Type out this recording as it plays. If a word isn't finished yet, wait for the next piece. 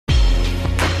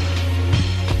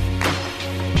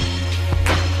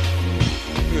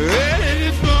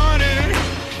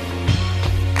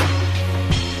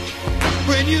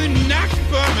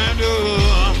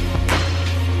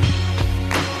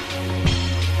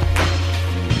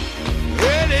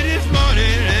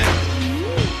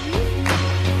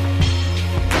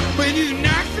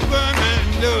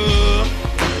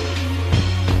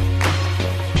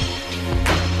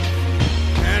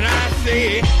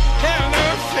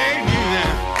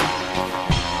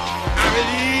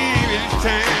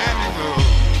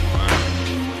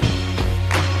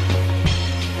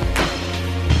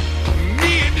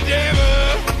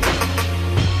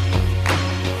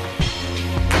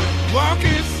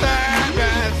side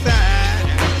by side.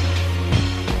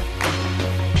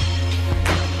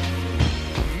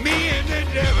 Me and the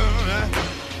devil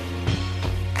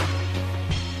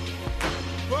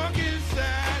walking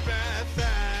side by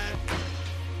side.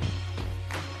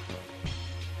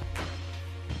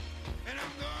 And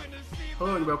I'm going to see.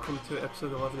 Hello and welcome to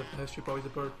episode 11 of the History Boys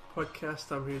of Bird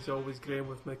podcast. I'm here as always, Graham,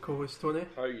 with my co-host Tony.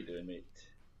 How are you doing, mate?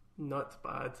 Not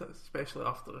bad, especially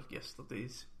after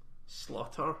yesterday's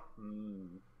slaughter.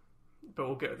 But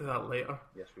we'll get to that later.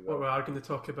 Yes, we will. What we are going to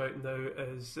talk about now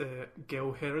is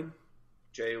Gil Heron.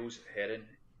 Giles Heron,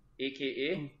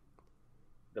 aka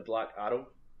the Black Arrow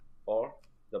or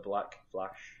the Black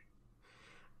Flash.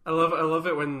 I love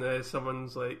it when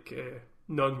someone's like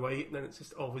non-white and then it's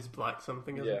just always black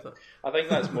something, isn't it? I think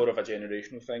that's more of a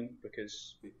generational thing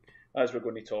because, as we're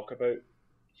going to talk about,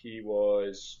 he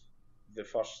was the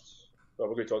first. Well,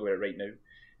 we're going to talk about it right now.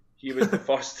 He was the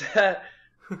first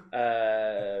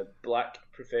black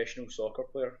professional soccer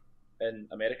player in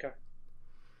America,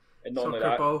 and not only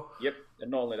that,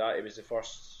 and not only that, he was the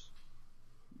first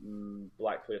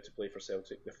black player to play for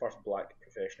Celtic, the first black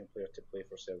professional player to play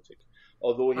for Celtic.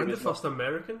 Although he was the first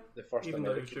American, even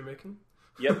though he was Jamaican.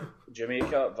 Yep,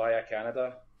 Jamaica via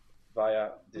Canada,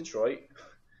 via Detroit.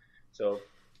 So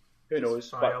who knows?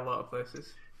 Via a lot of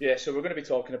places. Yeah, so we're going to be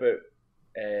talking about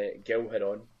Gil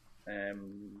Heron.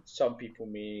 Some people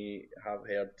may have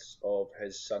heard of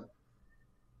his son,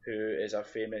 who is a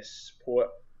famous poet,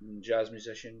 jazz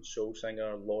musician, soul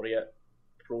singer, laureate,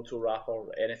 proto rapper,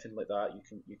 anything like that.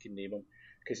 You can name him,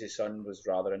 because his son was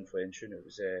rather influential. It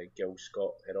was Gil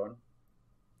Scott Heron.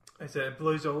 Is it a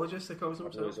bluesologist they calls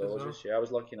himself? Bluesologist, yeah. I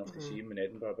was lucky enough to see him in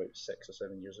Edinburgh about 6 or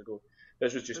 7 years ago.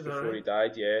 This was just before he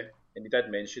died, yeah. And he did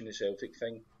mention the Celtic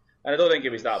thing. And I don't think he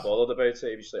was that bothered about it.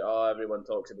 He was just like, oh, everyone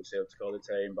talks about Celtic all the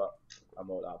time, but I'm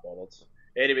not that bothered.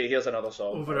 Anyway, here's another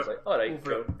song. I was like, alright,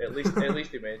 cool. At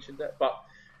least he mentioned it. But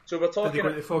so we're talking. Did he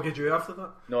go to Foggy Dew after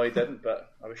that? No, he didn't,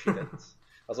 but I wish he did. I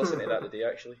was listening to that today,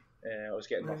 actually. I was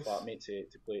getting my flatmate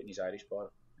to play it in his Irish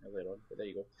bar earlier on, but there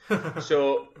you go.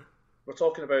 So we're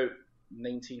talking about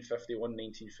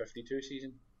 1951-1952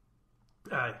 season.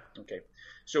 Aye. Okay.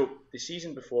 So the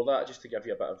season before that, just to give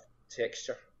you a bit of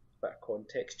texture, a bit of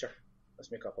contexture,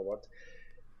 let's make up a word.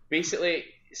 Basically,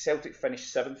 Celtic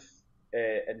finished 7th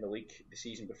in the league the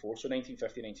season before, so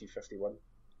 1950-1951.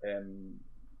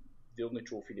 The only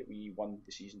trophy that we won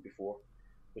the season before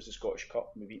was the Scottish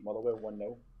Cup, and we beat Motherwell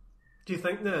 1-0. Do you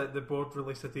think the board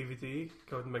released a DVD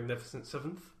called Magnificent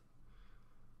Seventh?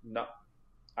 No.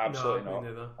 Absolutely no,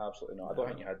 not. Absolutely not. I don't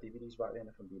think you had DVDs back then,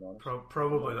 if I'm being honest.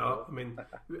 Probably not. I mean,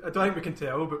 I don't think we can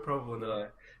tell, but probably not.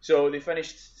 Yeah. So they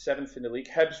finished 7th in the league.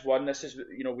 Hibs won. This is,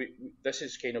 this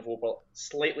is kind of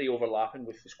slightly overlapping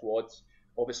with the squads.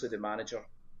 Obviously, the manager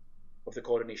of the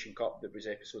Coronation Cup, that was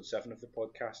episode 7 of the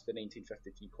podcast, the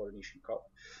 1953 Coronation Cup.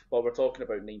 But we're talking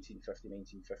about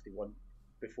 1950-1951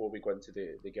 before we go into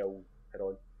the Gil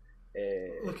Heron.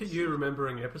 Look at you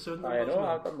remembering episode numbers. I know.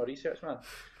 I've done my research, man.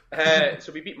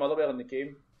 So we beat Motherwell in the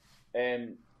game,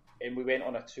 and we went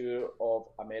on a tour of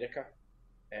America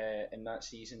in that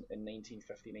season in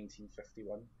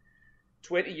 1950-1951.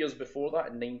 20 years before that,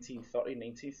 in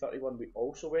 1930-1931, we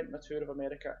also went on a tour of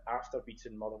America after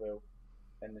beating Motherwell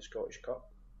in the Scottish Cup.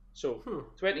 So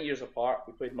 20 years apart,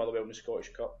 we played Motherwell in the Scottish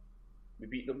Cup, we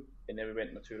beat them, and then we went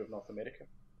on a tour of North America.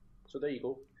 So there you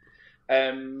go.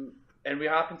 And we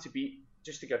happened to beat,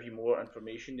 just to give you more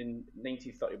information, in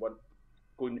 1931,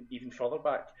 going even further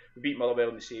back, we beat Motherwell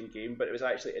in the same game, but it was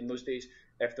actually, in those days,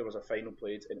 if there was a final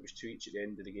played and it was 2 each at the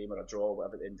end of the game, or a draw or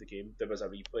whatever at the end of the game, there was a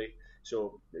replay.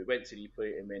 So we went to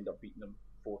replay and we ended up beating them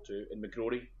 4-2. And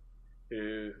McGrory,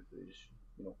 who was,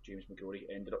 James McGrory,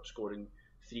 ended up scoring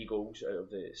 3 goals out of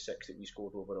the 6 that we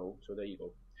scored overall. So there you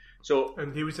go. So,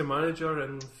 and he was a manager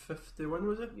in 51,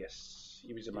 was it? Yes,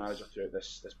 he was a manager throughout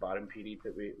this barren period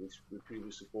that we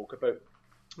previously spoke about.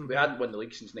 Mm-hmm. We hadn't won the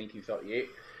league since 1938.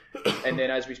 And then,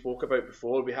 as we spoke about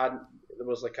before, there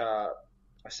was like a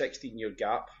 16-year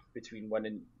gap between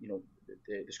winning,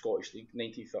 the Scottish League,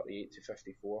 1938 to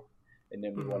 54, and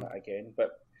then we won it again.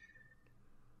 But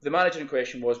the manager in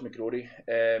question was McGrory,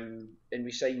 and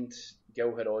we signed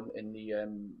Gil Heron in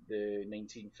the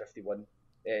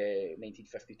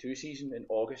 1951-1952 season in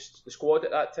August. The squad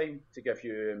at that time, to give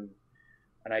you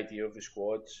an idea of the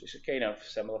squad, it's kind of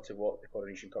similar to what the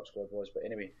Coronation Cup squad was, but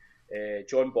anyway,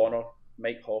 John Bonner,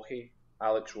 Mike Hawkey,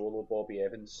 Alex Rollo, Bobby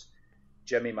Evans,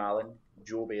 Jimmy Mallon,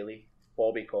 Joe Bailey,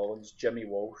 Bobby Collins, Jimmy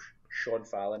Walsh, Sean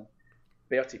Fallon,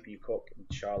 Bertie Peacock, and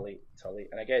Charlie Tully.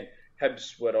 And again,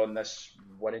 Hibs were on this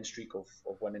winning streak of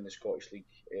winning the Scottish League.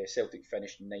 Celtic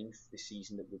finished 9th the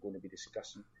season that we're going to be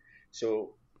discussing.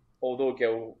 So although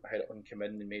Gil Heron came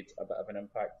in and made a bit of an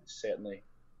impact, it certainly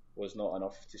was not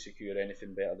enough to secure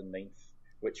anything better than ninth,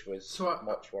 which was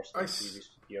much worse than the previous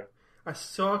year. I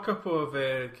saw a couple of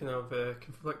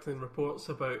conflicting reports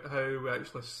about how we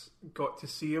actually got to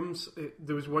see him.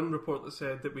 There was one report that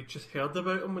said that we just heard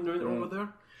about him when we went over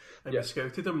there, and we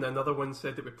scouted him, and another one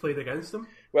said that we played against him.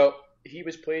 Well, he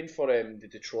was playing for the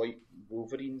Detroit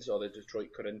Wolverines or the Detroit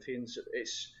Corinthians.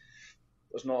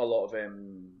 There's not a lot of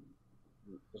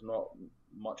there's not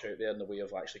much out there in the way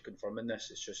of actually confirming this.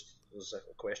 It's just there's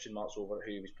a question marks over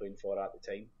who he was playing for at the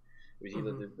time. It was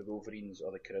either the Wolverines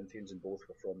or the Corinthians, and both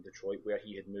were from Detroit, where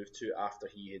he had moved to after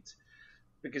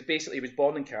because basically he was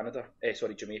born in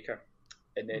Jamaica,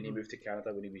 and then he moved to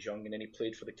Canada when he was young, and then he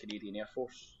played for the Canadian Air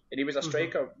Force, and he was a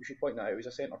striker. You should point that out. He was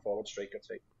a centre forward striker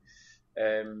type.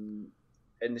 And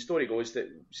the story goes that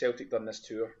Celtic done this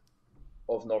tour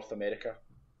of North America,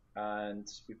 and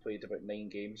we played about 9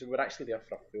 games, and we were actually there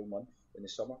for a full month in the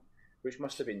summer, which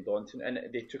must have been daunting. And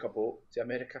they took a boat to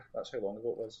America. That's how long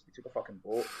ago it was. They took a fucking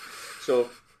boat. So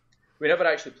we never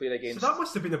actually played against. So that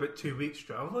must have been about 2 weeks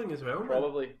travelling as well.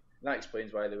 Probably. And that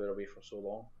explains why they were away for so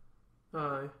long.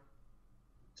 Aye.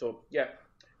 So yeah,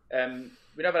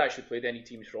 we never actually played any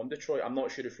teams from Detroit. I'm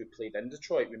not sure if we played in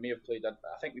Detroit. We may have played.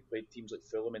 I think we played teams like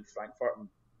Fulham and Frankfurt, and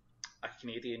a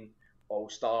Canadian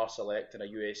All-Star select and a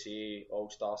USA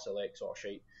All-Star select sort of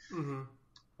shite. Mm-hmm.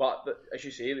 But as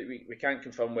you say, we can't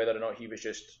confirm whether or not he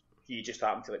just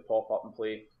happened to pop up and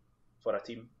play for a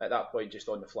team at that point just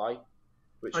on the fly.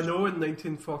 I know in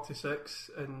 1946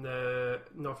 in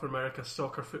North America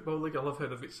Soccer Football League, I love how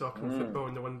they've got soccer and football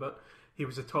in the one bit. He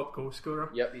was a top goal scorer.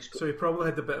 Yep, so he probably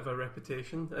had a bit of a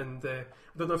reputation. And I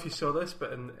don't know if you saw this,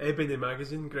 but in Ebony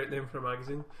magazine, great name for a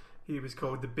magazine, he was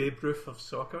called the Babe Ruth of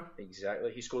soccer.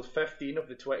 Exactly. He scored 15 of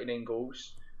the 29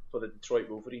 goals for the Detroit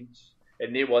Wolverines,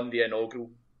 and they won the inaugural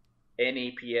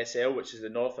NAPSL, which is the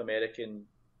North American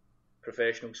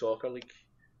Professional Soccer League.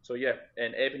 So yeah,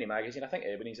 in Ebony magazine, I think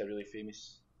Ebony's a really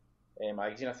famous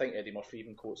magazine. I think Eddie Murphy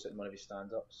even quotes it in one of his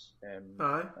stand-ups.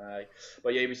 Aye.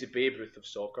 But yeah, he was the Babe Ruth of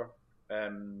soccer.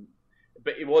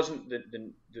 But he wasn't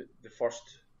the first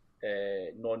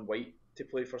non-white to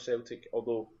play for Celtic,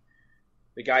 although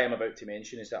the guy I'm about to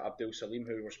mention is that Abdul Salim,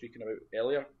 who we were speaking about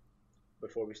earlier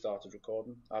before we started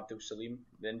recording. Abdul Salim,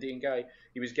 the Indian guy,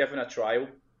 he was given a trial.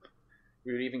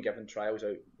 We were even given trials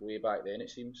out way back then, it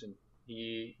seems, and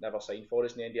he never signed for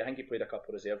us in the end. I think he played a couple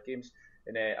of reserve games,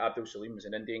 and Abdul Salim was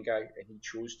an Indian guy, and he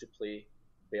chose to play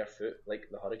barefoot like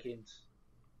the Hurricanes.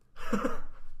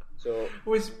 So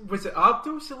was it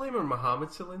Abdul Salim or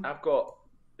Mohammed Salim? I've got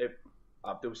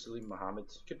Abdul Salim Mohammed.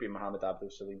 Could be Mohammed Abdul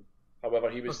Salim.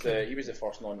 However, he was the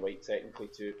first non-white technically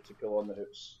to pull on the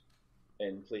hoops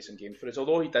and play some games for us.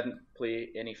 Although he didn't play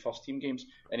any first team games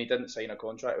and he didn't sign a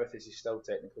contract with us, he still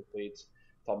technically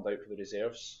turned out for the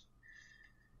reserves.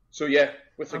 So yeah,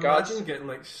 with regards, imagine getting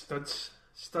like studs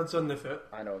on the foot.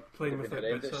 I know, playing with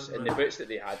boots on, and the boots that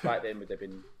they had back then would have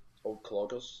been old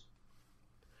cloggers.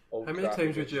 How many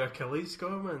times would your Achilles go,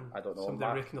 man? I don't know.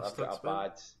 I've got a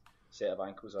bad set of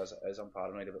ankles as it is. I'm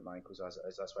paranoid about my ankles as it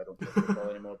is. That's why I don't play football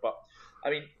anymore. But I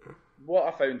mean,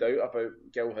 what I found out about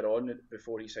Gil Heron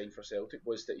before he signed for Celtic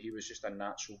was that he was just a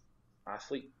natural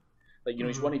athlete. Like, you know,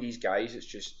 he's one of these guys that's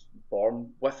just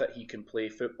born with it. He can play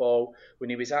football. When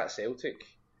he was at Celtic,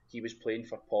 he was playing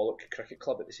for Pollock Cricket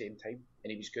Club at the same time,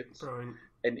 and he was good. Brilliant.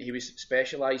 And he was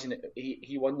specialising.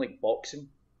 He won like boxing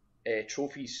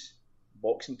trophies,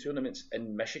 boxing tournaments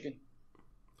in Michigan.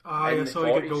 I saw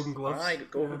he got golden gloves. He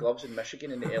got golden gloves in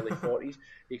Michigan in the early 40s.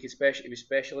 He was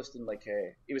specialist in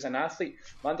he was an athlete.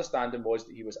 My understanding was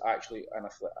that he was actually an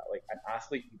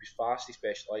athlete. He was fast. He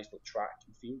specialised like track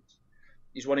and field.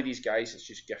 He's one of these guys that's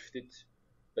just gifted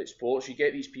like sports. You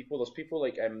get these people. There's people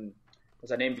like there's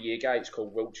an NBA guy. It's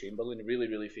called Wilt Chamberlain, a really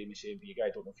really famous NBA guy. I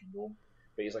don't know if you know him,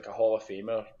 but he's like a Hall of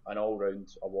Famer, an all-round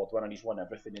award winner. He's won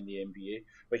everything in the NBA.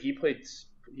 But he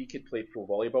could play pro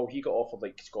volleyball. He got offered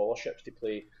like scholarships to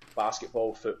play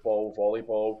basketball, football,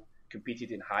 volleyball,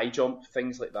 competed in high jump,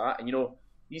 things like that. And you know,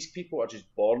 these people are just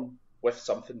born with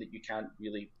something that you can't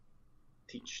really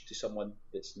teach to someone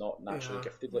that's not naturally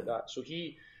gifted like that. So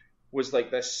he was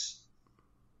like this.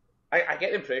 I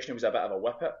get the impression he was a bit of a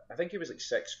whippet. I think he was like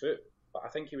 6 foot, but I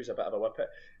think he was a bit of a whippet.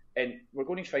 And we're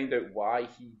going to find out why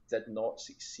he did not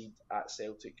succeed at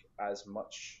Celtic as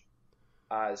much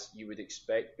as you would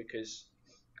expect, because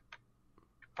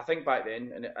I think back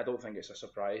then, and I don't think it's a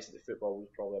surprise, that the football was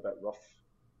probably a bit rough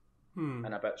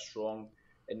and a bit strong,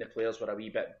 and the players were a wee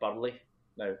bit burly.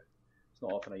 Now, It's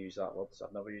not often I use that word.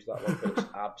 I've never used that word, but it's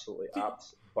absolutely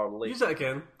apt. Burly. Use it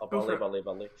again.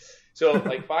 Burly. So,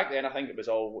 like, back then, I think it was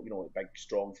all, like big,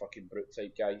 strong, fucking brute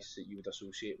type guys that you would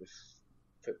associate with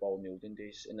football in the olden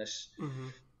days. And this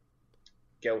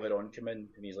Gil Heron came in,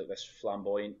 and he's like this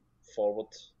flamboyant,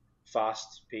 forward,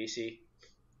 fast, pacey,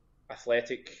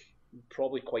 athletic,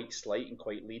 probably quite slight and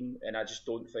quite lean. And I just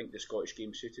don't think the Scottish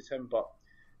game suited him. But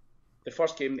the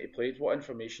first game that he played, what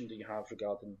information do you have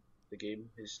regarding the game?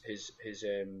 The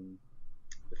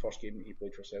first game that he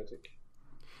played for Celtic.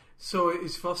 So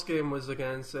his first game was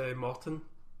against Morton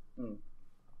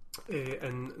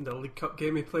in the League Cup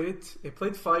game he played. He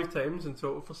played 5 times in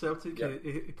total for Celtic. Yep.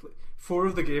 He 4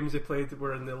 of the games he played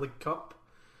were in the League Cup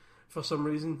for some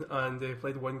reason, and he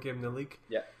played 1 game in the league.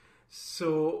 Yeah.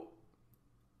 So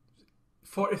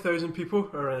 40,000 people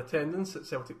are in attendance at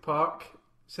Celtic Park.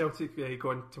 Celtic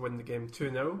going to win the game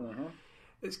 2-0.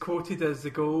 It's quoted as the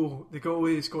goal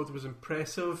he scored was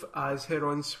impressive as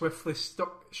Heron swiftly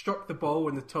struck the ball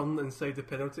in the turn inside the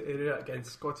penalty area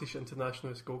against Scottish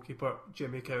internationalist goalkeeper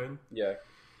Jimmy Cowan. Yeah.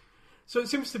 So it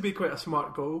seems to be quite a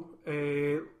smart goal.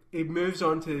 He moves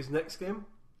on to his next game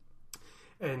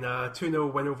in a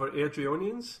 2-0 win over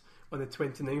Airdrieonians on the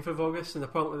 29th of August, and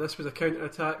apparently this was a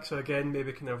counter-attack, so again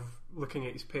maybe kind of looking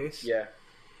at his pace. Yeah.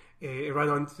 He ran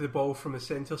onto the ball from the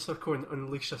centre circle and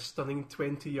unleashed a stunning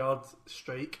 20-yard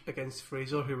strike against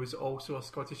Fraser, who was also a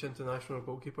Scottish international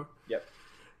goalkeeper. Yep.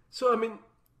 So I mean,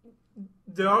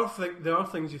 there are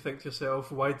things you think to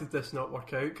yourself, why did this not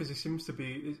work out? Because he seems to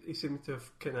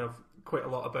have kind of quite a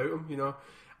lot about him, you know.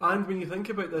 And when you think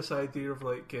about this idea of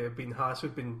like being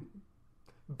hassled, being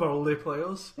burly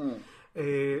players,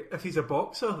 if he's a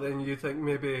boxer, then you think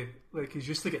maybe like he's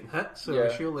used to getting hit,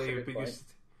 so surely he would be used to.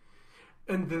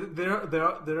 And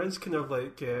there is kind of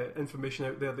like information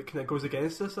out there that kind of goes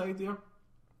against this idea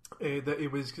that he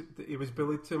was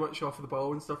bullied too much off of the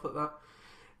ball and stuff like that.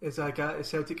 Is a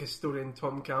Celtic historian,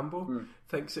 Tom Campbell,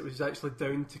 thinks it was actually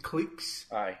down to cliques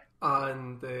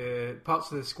and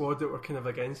parts of the squad that were kind of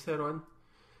against Heron.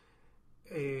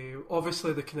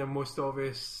 Obviously, the kind of most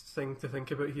obvious thing to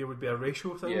think about here would be a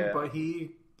racial thing, but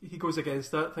he goes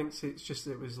against that. Thinks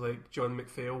it was like John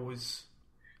McPhail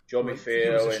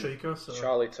McPhail striker, and so.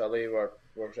 Charlie Tully were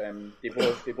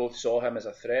they both saw him as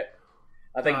a threat.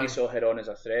 I think they saw Heron as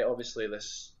a threat. Obviously,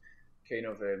 this kind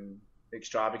of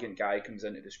extravagant guy comes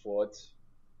into the squad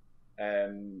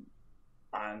and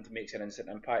makes an instant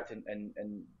impact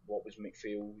in what was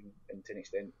McPhail and to an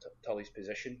extent Tully's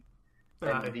position.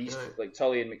 And like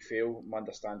Tully and McPhail, my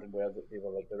understanding were that they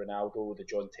were like the Ronaldo, the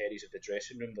John Terrys of the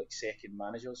dressing room, like second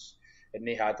managers, and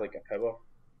they had like a power.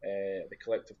 The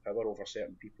collective power over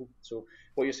certain people. So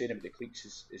what you're saying about the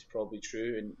cliques is probably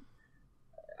true, and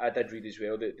I did read as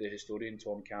well that the historian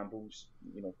Tom Campbell's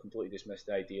completely dismissed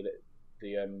the idea that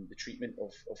the treatment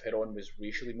of Heron was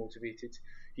racially motivated.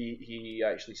 He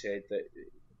actually said that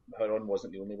Heron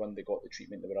wasn't the only one that got the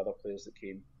treatment. There were other players that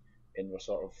came and were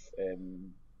sort of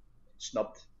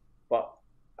snubbed. But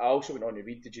I also went on to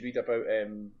read. Did you read about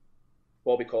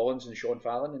Bobby Collins and Sean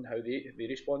Fallon and how they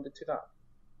responded to that?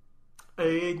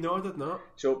 No, I did not.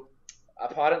 So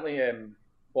apparently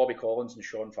Bobby Collins and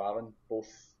Sean Fallon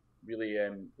both really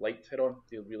liked Heron.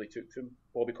 They really took to him.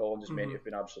 Bobby Collins is meant to have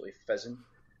been absolutely fizzing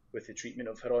with the treatment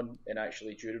of Heron, and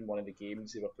actually during one of the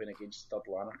games they were playing against Stud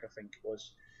Lanark, I think it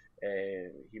was,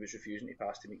 he was refusing to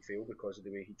pass to McPhail because of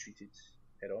the way he treated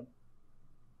Heron.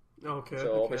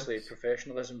 So obviously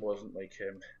professionalism wasn't like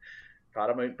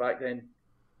paramount back then.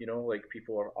 Like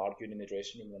people were arguing in the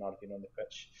dressing room and arguing on the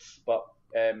pitch. But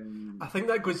I think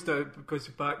that goes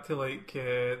back to like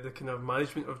the kind of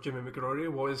management of Jimmy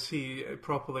McGrory. Was he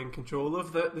properly in control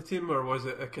of the team, or was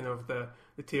it a kind of the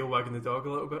tail wagging the dog a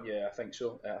little bit? Yeah, I think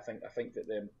so. I think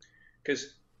that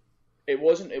because it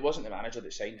wasn't the manager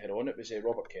that signed Heron. It was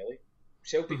Robert Kelly.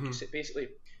 Celtic basically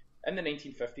in the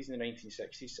 1950s and the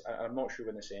 1960s. I'm not sure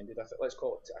when this ended. Let's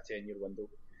call it a 10-year window.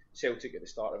 Celtic at the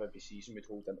start of every season would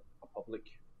hold a public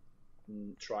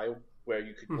trial where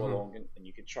you could go along and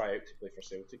you could try out to play for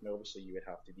Celtic. Now obviously you would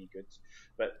have to be good,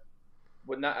 but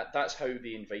when that's how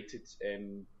they invited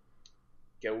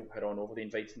Gil Heron over. They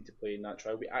invited him to play in that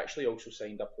trial. We actually also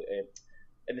signed up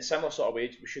in a similar sort of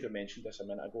way. We should have mentioned this a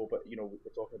minute ago, but we're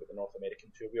talking about the North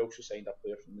American tour. We also signed a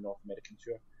player from the North American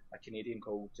tour, a Canadian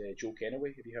called Joe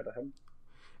Kennaway. Have you heard of him?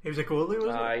 He was a goalie,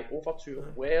 wasn't he?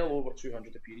 Well over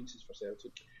 200 appearances for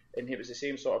Celtic, and it was the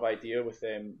same sort of idea with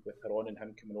Heron and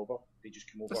him coming over. They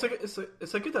just come over.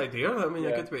 It's a good idea. I mean,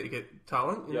 a good way to get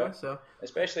talent, you know. So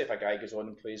especially if a guy goes on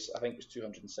and plays, I think it was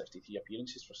 263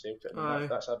 appearances for Celtic. I mean,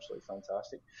 that's absolutely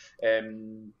fantastic.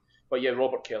 But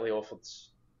Robert Kelly offered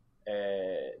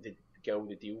the Gil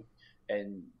the deal,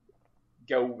 and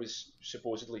Gil was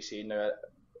supposedly saying, now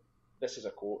this is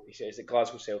a quote, he says that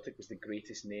Glasgow Celtic was the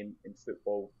greatest name in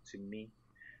football to me.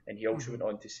 And he also went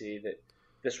on to say that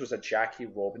this was a Jackie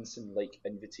Robinson-like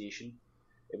invitation.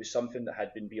 It was something that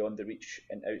had been beyond the reach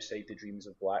and outside the dreams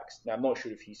of blacks. Now, I'm not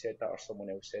sure if he said that or someone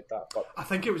else said that, but I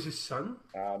think it was his son.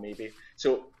 Maybe.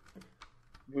 So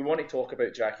we want to talk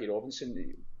about Jackie Robinson.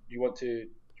 Do you want to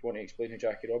explain who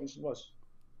Jackie Robinson was?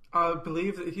 I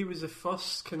believe that he was the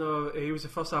first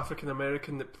African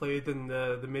American that played in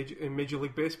in Major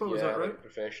League Baseball. Is that right? Like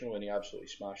professional, and he absolutely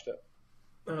smashed it.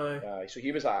 Aye. So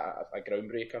he was a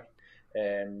groundbreaker,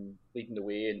 leading the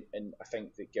way, and I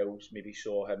think that Gills maybe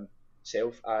saw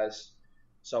himself as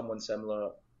someone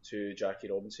similar to Jackie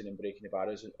Robinson in breaking the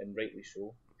barriers, and rightly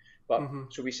so. But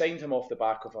so we signed him off the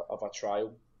back of a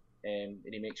trial, and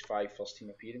he makes 5 first-team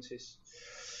appearances.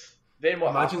 Then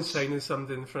what Imagine signing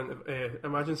someone in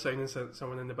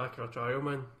the back of a trial,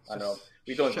 man. I know.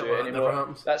 We don't do it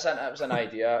anymore. That was an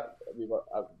idea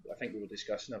I think we were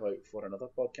discussing about for another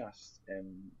podcast,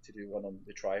 to do one on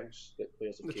the trials that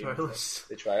players have came.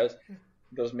 The trials.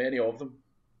 There's many of them.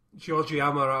 Georgie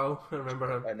Amaral, I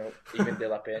remember him. I know. Even De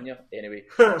La Peña. Anyway,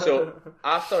 so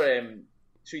after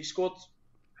so he scored.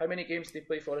 How many games did he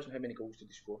play for us, and how many goals did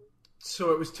he score?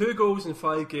 So it was 2 goals in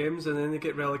 5 games, and then they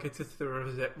get relegated to the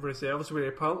reserves, where he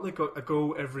apparently got a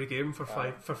goal every game for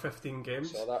 15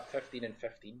 games. So that 15 and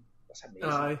 15. That's amazing.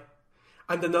 Aye.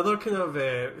 And another kind of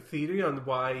theory on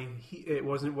why it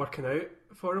wasn't working out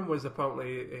for him was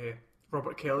apparently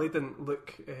Robert Kelly didn't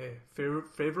look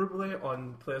favourably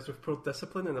on players with poor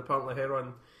discipline, and apparently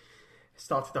Heron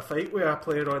started a fight with a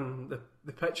player on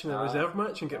the pitch in a reserve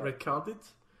match and get red carded.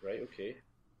 Right. Okay.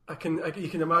 You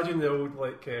can imagine the old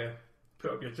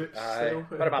put up your jukes style.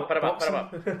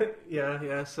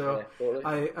 Yeah. So yeah,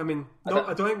 totally. I mean,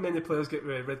 I don't think many players get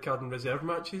red card in reserve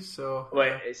matches. So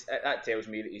that tells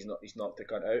me that he's not the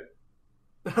cunt out.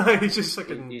 He's just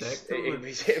fucking decked.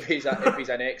 If he's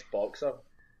an ex-boxer,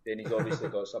 then he's obviously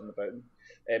got something about him.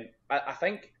 I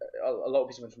think a lot of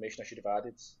piece of information I should have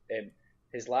added.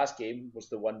 His last game was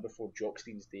the one before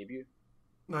Jockstein's debut.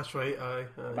 That's right. Aye.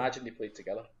 Imagine they played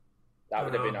together. That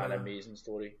would have been an amazing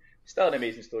story. Still an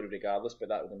amazing story regardless, but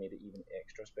that would have made it even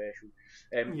extra special.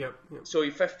 Yep. So he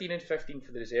 15 and 15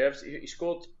 for the reserves. He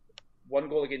scored 1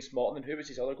 goal against Morton, and who was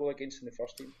his other goal against in the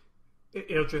first team?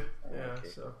 Airdrie.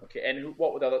 Okay. Okay, and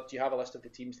what were the other? Do you have a list of the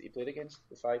teams that he played against?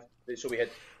 The 5. So we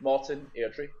had Morton,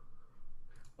 Airdrie.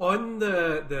 On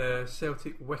the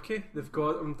Celtic wiki, they've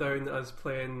got him down as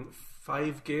playing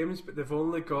 5 games, but they've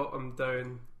only got him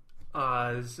down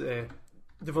as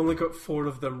they've only got 4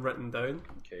 of them written down.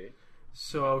 Okay.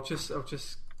 So I'll just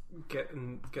get that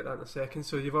in a second.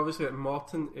 So you've obviously got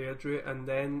Morton, Airdrie, and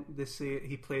then they say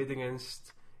he played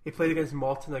against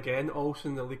Morton again, also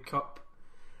in the League Cup,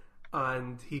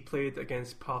 and he played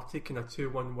against Partick in a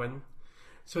 2-1 win.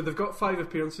 So they've got 5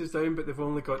 appearances down, but they've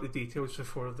only got the details for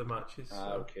 4 of the matches.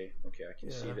 So. Okay, I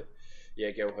can see that.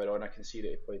 Yeah, Gil Heron, I can see that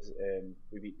he played.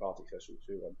 We beat Partick Thistle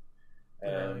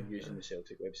 2-1, using the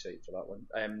Celtic website for that one.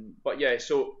 But yeah,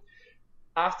 so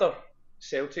after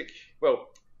Celtic, well,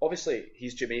 obviously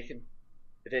he's Jamaican.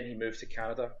 But then he moved to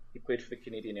Canada. He played for the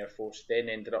Canadian Air Force. Then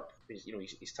ended up,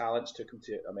 his talents took him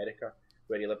to America,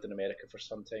 where he lived in America for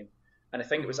some time. And I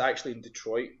think it was actually in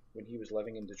Detroit, when he was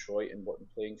living in Detroit and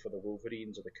playing for the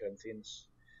Wolverines or the Corinthians,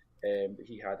 that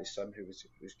he had his son, who's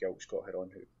Gil Scott Heron,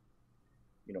 who,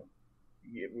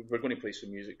 we're going to play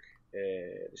some music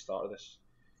at the start of this.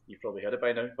 You've probably heard it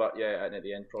by now, but yeah, and at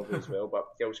the end probably as well.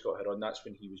 But Gil Scott Heron, that's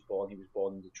when he was born. He was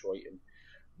born in Detroit, and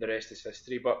the rest is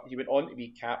history. But he went on to be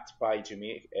capped by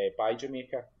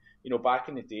Jamaica. Back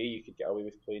in the day, you could get away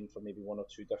with playing for maybe 1 or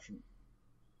 2 different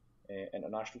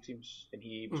international teams, and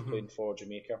he was playing for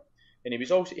Jamaica. And he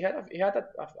was also he had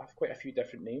quite a few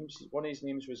different names. One of his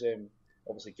names was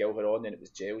obviously Gil Heron, then it was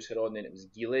Giles Heron, then it was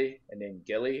Gilly, and then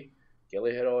Gilly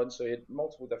Heron. So he had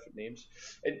multiple different names.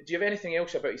 And do you have anything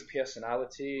else about his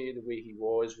personality, the way he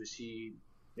was? Was he,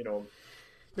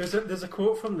 There's a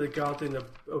quote from the Guardian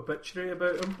obituary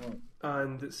about him,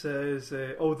 and it says,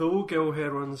 although Gil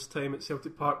Heron's time at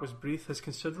Celtic Park was brief, his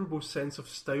considerable sense of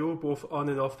style, both on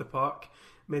and off the park,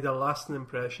 made a lasting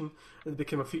impression, and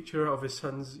became a feature of his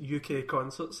son's UK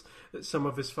concerts, that some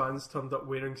of his fans turned up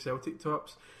wearing Celtic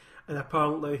tops. And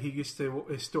apparently he used to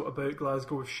stoat about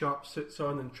Glasgow with sharp suits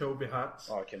on and trilby hats.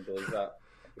 Oh, I can believe that.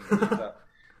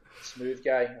 Smooth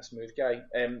guy.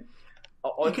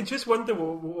 You can just wonder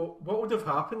what would have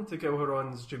happened to Gil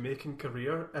Heron's Jamaican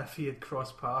career if he had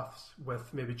crossed paths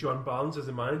with maybe John Barnes as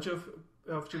the manager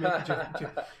of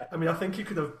Jamaica. I mean, I think he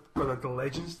could have gone into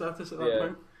legend status at that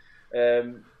point.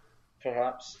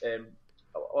 Perhaps.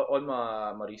 on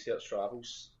my research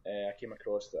travels, I came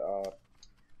across that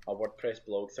a WordPress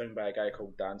blog found by a guy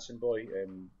called Dancing Boy.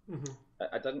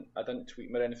 I didn't tweet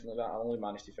him or anything like that. I only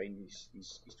managed to find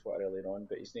his Twitter earlier on,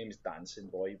 but his name is Dancing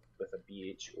Boy with a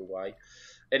BHOY.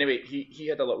 Anyway, he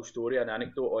had a little story, an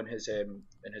anecdote on his in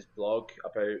his blog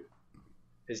about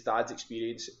his dad's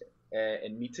experience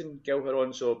in meeting Gil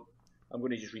Heron. So I'm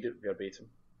going to just read it verbatim.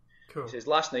 Cool. He says,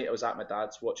 "Last night I was at my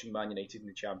dad's watching Man United in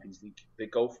the Champions League. The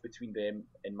gulf between them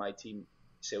and my team,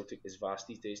 Celtic, is vast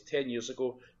these days. 10 years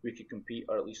ago we could compete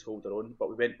or at least hold our own, but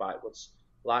we went backwards.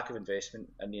 Lack of investment,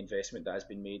 and the investment that has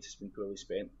been made has been poorly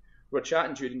spent. We were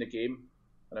chatting during the game,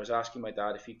 and I was asking my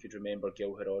dad if he could remember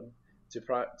Gil Heron.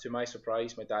 To my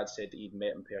surprise, my dad said that he'd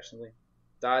met him personally.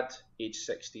 Dad, aged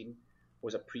 16,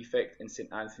 was a prefect in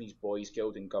St Anthony's Boys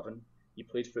Guild in Govan. He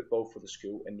played football for the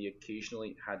school, and they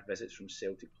occasionally had visits from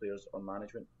Celtic players or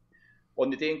management. On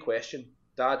the day in question,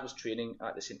 Dad was training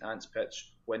at the St Ant's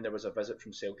pitch when there was a visit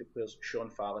from Celtic players Sean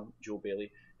Fallon, Joe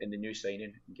Bailey, and the new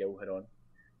signing, Gil Heron.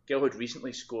 Gil had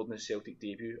recently scored in his Celtic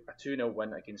debut, a 2-0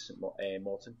 win against St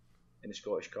Morton in the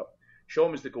Scottish Cup.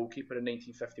 Sean was the goalkeeper in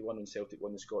 1951 when Celtic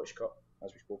won the Scottish Cup,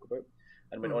 as we spoke about,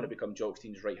 and went on to become Jock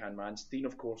Stein's right-hand man. Stein,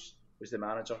 of course, was the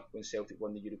manager when Celtic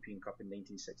won the European Cup in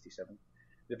 1967.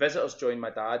 The visitors joined my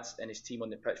dad and his team on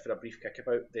the pitch for a brief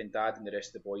kickabout. Then Dad and the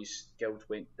rest of the boys guild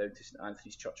went down to St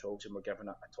Anthony's Church Halls and were given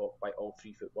a talk by all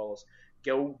three footballers.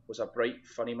 Gil was a bright,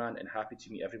 funny man and happy to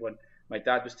meet everyone. My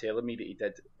dad was telling me that he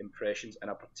did impressions and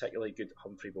a particularly good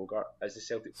Humphrey Bogart. As the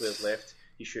Celtic players left,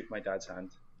 he shook my dad's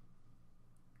hand."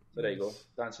 So there you go.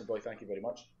 Dancing Boy, thank you very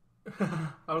much.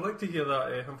 I would like to hear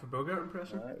that Humphrey Bogart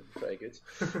impression. It was pretty good.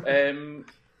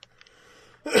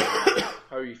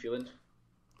 How are you feeling?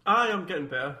 I am getting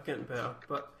better.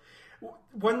 But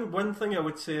one thing I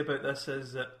would say about this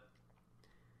is that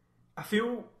I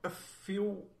feel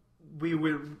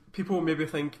people will maybe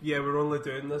think, yeah, we're only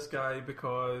doing this guy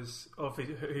because of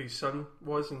who his son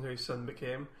was and who his son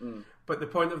became. But the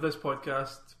point of this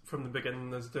podcast from the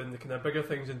beginning is doing the kind of bigger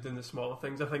things and doing the smaller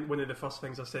things. I think one of the first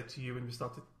things I said to you when we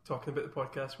started talking about the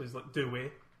podcast was like, do we?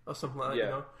 Or something like that, you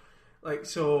know? Like,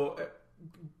 so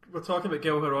we're talking about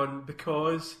Gil Heron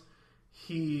because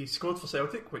he scored for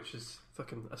Celtic, which is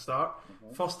fucking a start.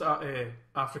 First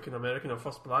African American or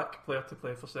first black player to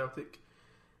play for Celtic.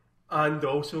 And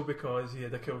also because he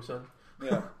had a cool son.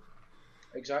 Yeah,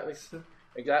 exactly.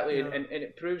 Exactly, yeah. And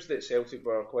it proves that Celtic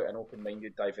were quite an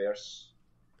open-minded, diverse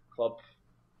club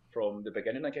from the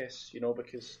beginning, I guess, you know,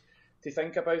 because to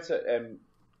think about it,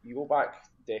 you go back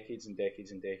decades and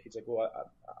decades and decades ago,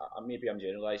 maybe I'm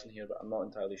generalising here, but I'm not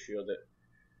entirely sure that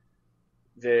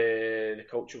the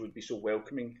culture would be so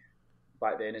welcoming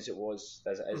back then as it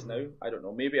is now. I don't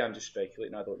know, maybe I'm just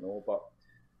speculating, I don't know, but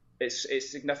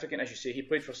it's significant, as you say. He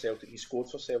played for Celtic, he scored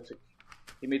for Celtic,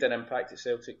 he made an impact at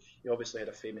Celtic, he obviously had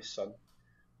a famous son.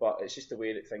 But it's just the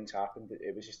way that things happened.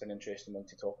 It was just an interesting one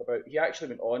to talk about. He actually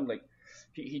went on, like,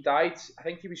 he died, I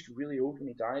think he was really old when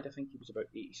he died. I think he was about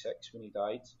 86 when he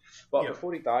died. But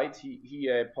before he died,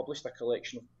 he published a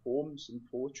collection of poems and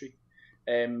poetry.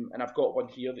 And I've got one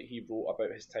here that he wrote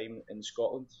about his time in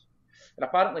Scotland. And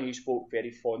apparently he spoke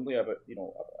very fondly about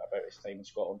his time in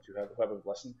Scotland to whoever would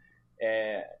listen.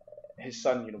 His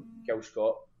son, Gil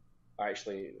Scott,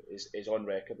 actually is on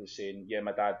record as saying, yeah,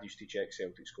 my dad used to check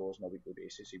Celtic scores on a weekly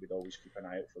basis. He would always keep an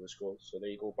eye out for the scores. So there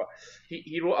you go. But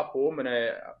he wrote a poem, and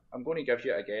I'm going to give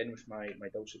you it again with my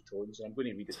dulcet tones, and I'm going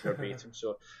to read it verbatim.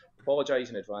 So apologise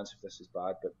in advance if this is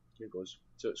bad, but here goes.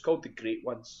 So it's called The Great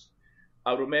Ones.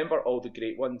 I'll remember all the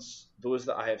great ones, those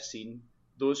that I have seen,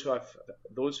 those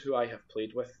who I have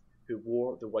played with, who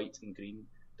wore the white and green.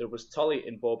 There was Tully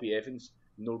and Bobby Evans,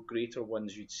 no greater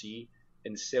ones you'd see.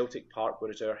 In Celtic Park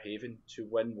was our haven, to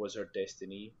win was our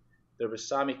destiny. There was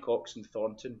Sammy Cox and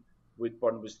Thornton,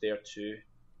 Woodburn was there too,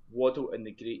 Waddle and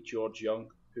the great George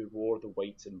Young, who wore the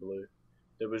white and blue.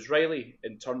 There was Riley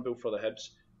and Turnbull for the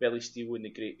Hibs, Billy Steele and the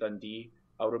great Dundee.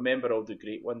 I'll remember all the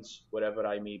great ones, wherever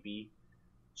I may be.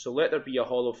 So let there be a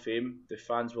hall of fame, the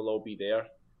fans will all be there,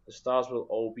 the stars will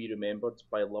all be remembered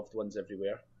by loved ones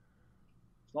everywhere.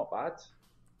 It's not bad.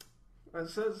 It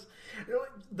says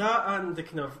that, and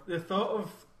the thought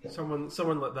of someone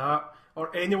like that,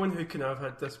 or anyone who kind of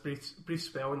had this brief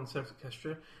spell in Celtic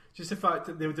history, just the fact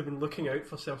that they would have been looking out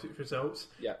for Celtic results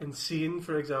and seeing,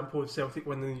 for example, Celtic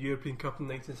winning the European Cup in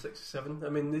 1967. I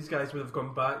mean, these guys would have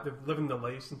gone back, they've living their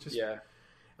lives, and just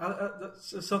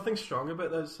there's something strong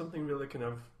about that. It's something really kind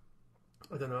of,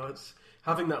 I don't know, it's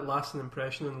having that lasting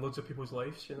impression in loads of people's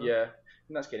lives. You know? Yeah,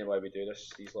 and that's kind of why we do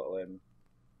this. These little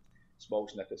small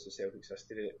snippets of Celtic's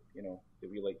history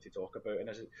that we like to talk about. And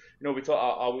as we thought,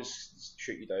 I always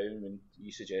shoot you down when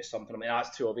you suggest something. I mean,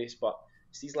 that's too obvious, but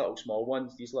it's these little small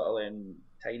ones, these little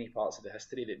tiny parts of the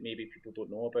history that maybe people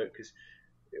don't know about. Because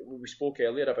we spoke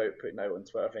earlier about putting out on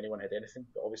Twitter if anyone had anything,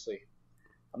 but obviously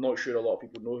I'm not sure a lot of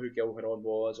people know who Gil Heron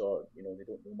was, or they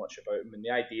don't know much about him. And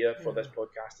the idea for this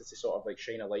podcast is to sort of like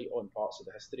shine a light on parts of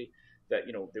the history that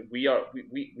that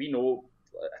we know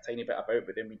a tiny bit about,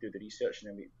 but then we do the research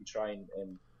and then we try and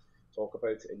talk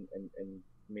about it and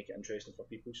make it interesting for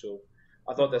people. So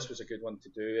I thought this was a good one to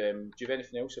do. Do you have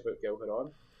anything else about Gil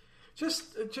Heron?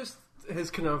 Just his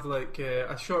kind of like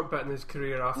a short bit in his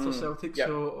career after Celtic. Yep.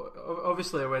 So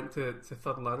obviously I went to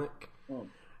Third Lanark.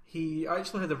 He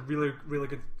actually had a really, really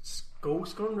good goal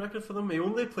scoring record for them. He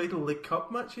only played in League Cup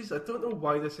matches. I don't know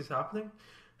why this is happening.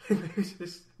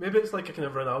 Maybe it's like a kind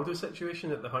of Ronaldo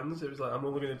situation at the Huns. It was like, I'm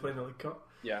only going to play in the League Cup.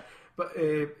 Yeah. But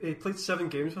he played 7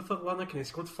 games for Third Lanark and he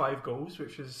scored 5 goals,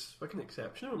 which is fucking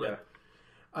exceptional. Yeah.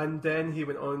 And then he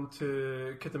went on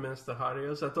to Kidderminster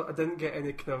Harriers. I didn't get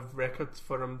any kind of records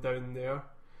for him down there,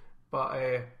 but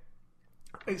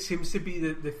it seems to be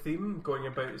the theme going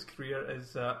about his career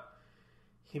is that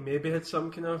he maybe had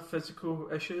some kind of physical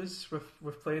issues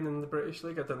with playing in the British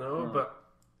League. I don't know, but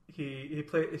he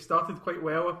started quite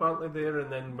well apparently there, and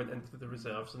then went into the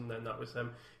reserves, and then that was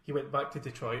him. He went back to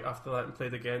Detroit after that and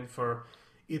played again for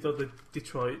either the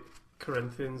Detroit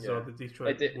Corinthians or the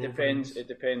Detroit Wolverines. It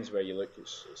depends where you look.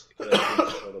 It's the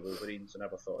Corinthians or the Wolverines. I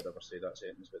never thought I'd ever say that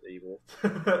sentence, but there you go.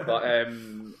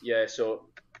 But so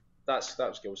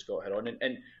that's Gil Scott Heron,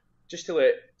 and just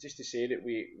to say that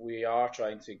we are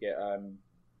trying to get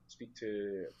speak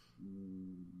to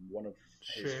one of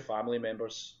his family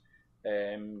members.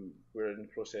 We're in the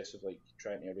process of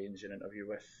trying to arrange an interview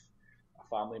with a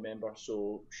family member.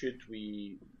 So should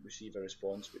we receive a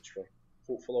response, which we're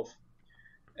hopeful of,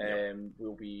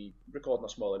 we'll be recording a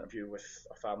small interview with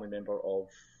a family member of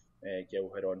Gil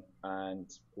Heron, and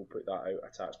we'll put that out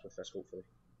attached with this hopefully.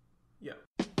 Yeah.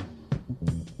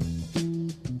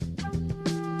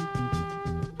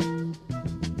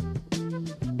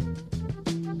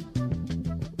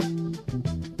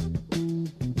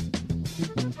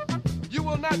 You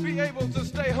will not be able to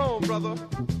stay home, brother.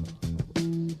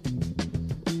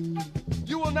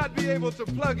 You will not be able to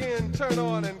plug in, turn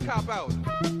on, and cop out.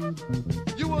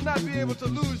 You will not be able to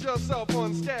lose yourself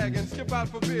on Skag and skip out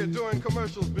for beer during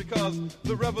commercials because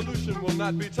the revolution will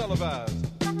not be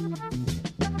televised.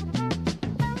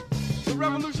 The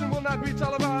revolution will not be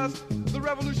televised. The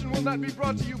revolution will not be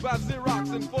brought to you by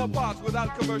Xerox in 4 parts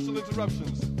without commercial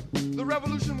interruptions. The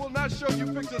revolution will not show you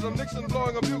pictures of Nixon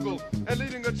blowing a bugle and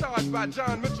leading a charge by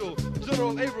John Mitchell,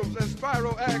 General Abrams, and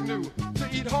Spyro Agnew to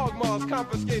eat hog maws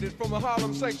confiscated from a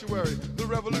Harlem sanctuary. The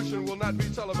revolution will not be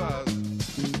televised.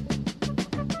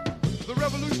 The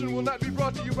revolution will not be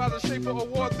brought to you by the Schaefer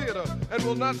Award Theater and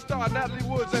will not star Natalie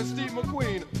Woods and Steve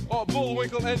McQueen or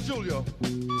Bullwinkle and Julia.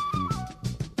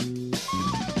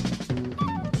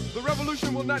 The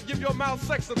revolution will not give your mouth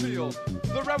sex appeal.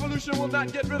 The revolution will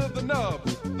not get rid of the nub.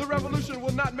 The revolution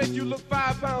will not make you look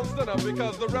 5 pounds thinner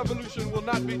because the revolution will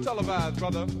not be televised,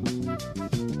 brother.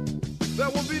 There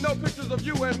will be no pictures of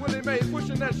you and Willie Mae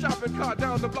pushing that shopping cart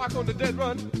down the block on the dead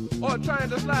run or trying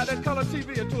to slide that color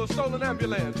TV into a stolen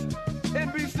ambulance.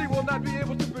 NBC will not be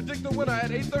able to predict the winner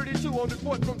at 8:32 on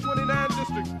report from 29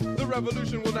 districts. The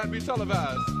revolution will not be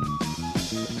televised.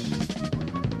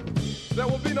 There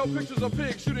will be no pictures of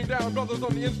pigs shooting down brothers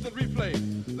on the instant replay.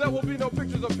 There will be no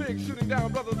pictures of pigs shooting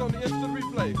down brothers on the instant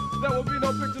replay. There will be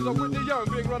no pictures of Whitney Young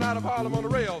being run out of Harlem on a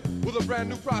rail with a brand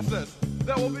new process.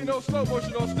 There will be no slow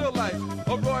motion or still life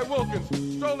of Roy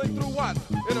Wilkins strolling through Watts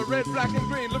in a red, black, and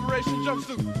green liberation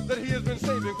jumpsuit that he has been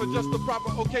saving for just the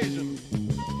proper occasion.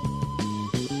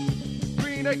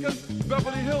 Green Acres,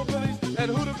 Beverly Hillbillies,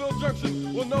 and Hooterville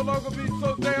Junction will no longer be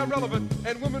so damn relevant,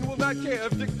 and women will not care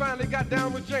if Dick finally got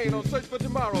down with Jane on Search for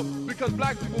Tomorrow, because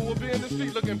black people will be in the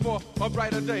street looking for a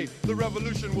brighter day. The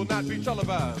revolution will not be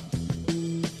televised.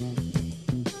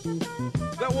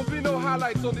 There will be no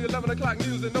highlights on the 11 o'clock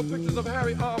news and no pictures of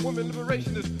Harry armed women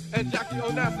liberationists and Jackie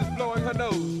Onassis blowing her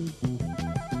nose.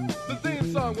 The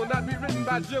theme song will not be written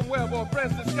by Jim Webb or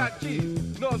Francis Scott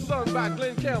Keys, nor sung by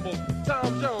Glenn Campbell,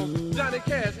 Tom Jones, Johnny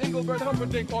Cash, Engelbert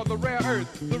Humperdinck, or The Rare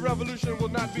Earth. The revolution will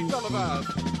not be televised.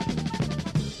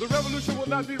 The revolution will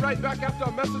not be right back after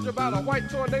a message about a white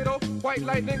tornado, white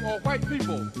lightning, or white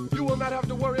people. You will not have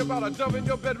to worry about a dove in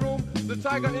your bedroom, the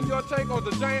tiger in your tank, or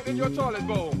the giant in your toilet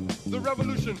bowl. The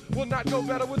revolution will not go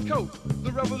better with Coke.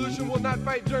 The revolution will not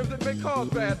fight germs that may cause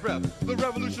bad breath. The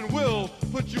revolution will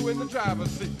put you in the driver's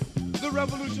seat. The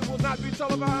revolution will not be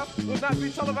televised, will not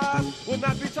be televised, will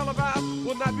not be televised,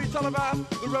 will not be televised.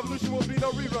 The revolution will be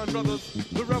no rerun, brothers.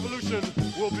 The revolution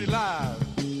will be live.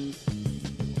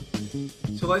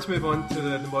 So let's move on to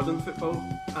the modern football,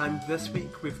 and this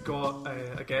week we've got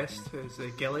a guest who's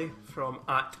Gilly from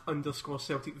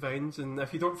 @_Celtic Vines, and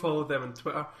if you don't follow them on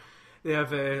Twitter, they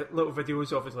have little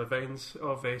videos, obviously Vines,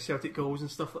 of Celtic goals and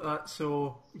stuff like that.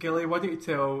 So Gilly, why don't you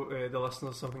tell the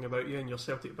listeners something about you and your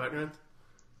Celtic background?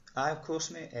 Aye, of course,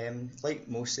 mate. Like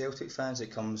most Celtic fans, it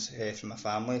comes from my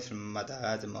family, from my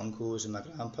dad and my uncles and my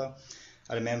grandpa.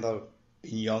 I remember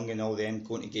being young and all them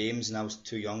going to games, and I was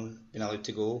too young being allowed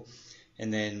to go.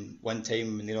 And then one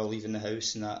time when they were all leaving the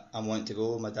house and I wanted to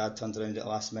go, my dad turned around at the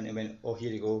last minute and went, "Oh,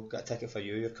 here you go, got a ticket for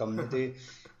you, you're coming today."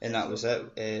 And that was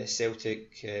it.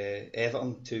 Celtic,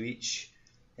 Everton, 2 each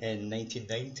in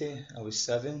 1990. I was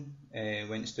 7,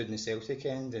 went and stood in the Celtic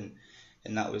end,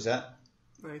 and that was it.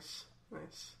 Nice.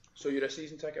 So you're a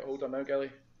season ticket holder now, Gilly?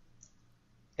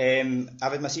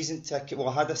 I've had my season ticket. Well,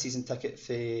 I had a season ticket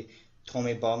for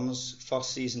Tommy Burns' first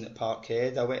season at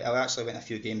Parkhead. I actually went a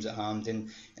few games at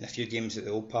Hampden and a few games at the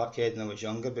old Parkhead when I was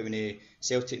younger. But when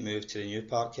Celtic moved to the new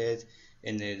Parkhead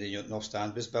and the North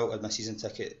Stand was built, I had my season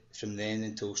ticket from then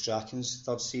until Strachan's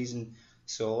third season,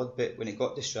 solid. But when it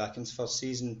got to Strachan's first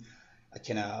season,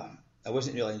 I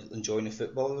wasn't really enjoying the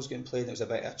football that was getting played. It was a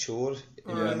bit of a chore.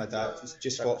 And me and my dad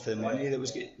just fought for the money that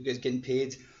was getting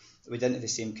paid. We didn't have the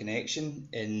same connection.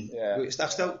 And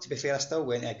to be fair, I still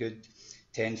went a good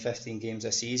 10-15 games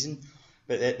a season,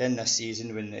 but then this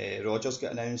season when Rodgers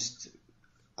got announced,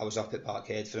 I was up at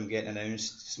Parkhead for him getting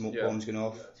announced, smoke bombs going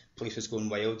off, police was going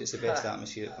wild. It's the best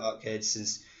atmosphere at Parkhead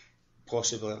since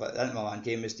possibly, like, the Inter Milan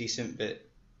game was decent, but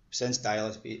since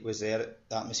Dyer was there,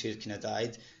 the atmosphere kind of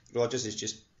died. Rodgers has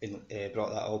just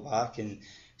brought that all back, and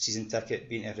season ticket,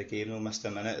 being every game, no missed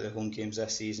a minute of the home games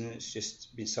this season. It's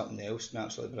just been something else, and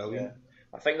absolutely brilliant. Yeah.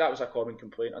 I think that was a common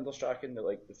complaint under Strachan, that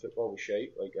like the football was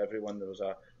shite. Like everyone,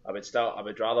 I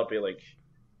would rather be like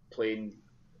playing.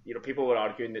 You know, people were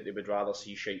arguing that they would rather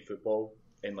see shite football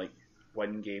and like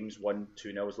win games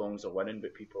 1-2-0 as long as they're winning.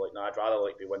 But people are like, I'd rather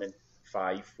like be winning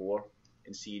 5-4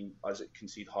 and seeing us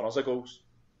concede hundreds of goals.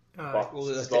 But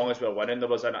as long as we're winning,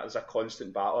 there's a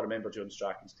constant battle. I remember during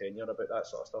Strachan's tenure about that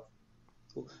sort of stuff.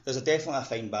 There's definitely a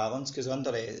fine balance, because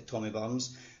under Tommy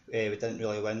Burns, we didn't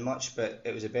really win much, but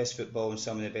it was the best football and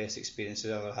some of the best experiences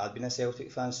I ever had being a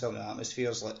Celtic fan. Some of the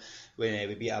atmospheres, like when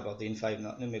we beat Aberdeen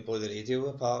 5-0 and we blew the radio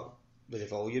apart with the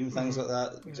volume and things like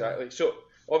that. Exactly. So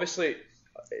obviously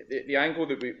the angle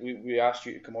that we asked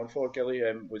you to come on for, Gilly,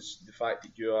 was the fact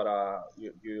that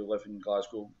you live in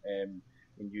Glasgow, and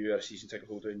you are a season ticket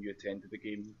holder and you attended the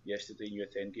game yesterday and you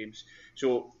attend games.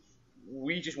 So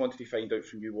we just wanted to find out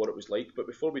from you what it was like. But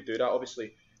before we do that,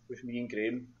 obviously, with me and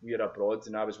Graham, we are abroad,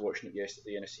 and I was watching it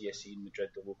yesterday in a CSE in Madrid,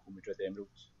 the local Madrid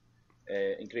Emeralds.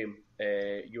 And Graham,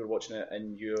 you were watching it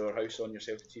in your house on your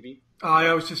Celtic TV?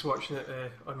 I was just watching it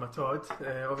on my Todd.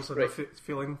 Obviously, right. Not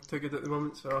feeling too good at the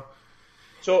moment, so...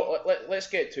 So let's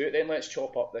get to it then. Let's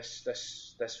chop up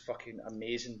this fucking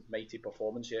amazing, mighty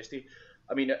performance yesterday.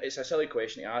 I mean, it's a silly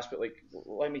question to ask, but like,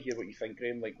 let me hear what you think,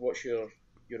 Graham. Like, what's your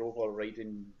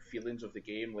overriding feelings of the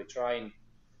game? Like, try and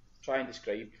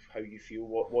describe how you feel,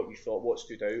 what you thought, what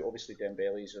stood out. Obviously,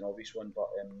 Dembele is an obvious one, but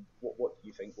what do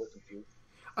you think? What do you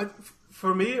feel?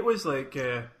 For me, it was like,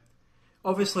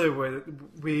 obviously,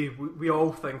 we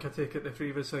all think, I take it, the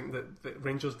three of us think that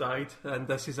Rangers died, and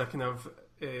this is a kind of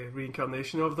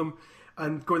reincarnation of them.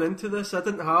 And going into this, I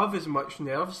didn't have as much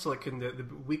nerves like in the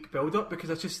week build-up, because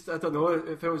I don't know,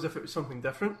 it felt as if it was something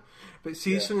different. But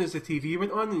see, as soon as the TV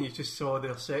went on and you just saw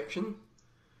their section,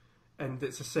 and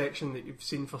it's a section that you've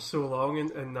seen for so long,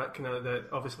 and that kind of,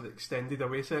 obviously the extended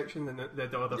away section, and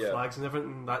the other flags and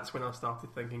everything, and that's when I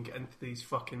started thinking, get into these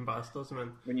fucking bastards,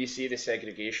 man. When you see the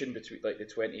segregation between like the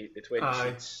 20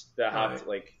 seats that have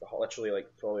like literally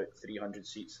like probably 300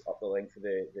 seats up the length of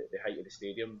the height of the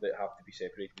stadium that have to be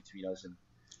separated between us and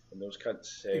those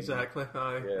cunts. Exactly,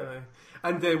 aye.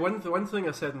 And the one thing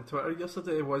I said on Twitter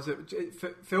yesterday was it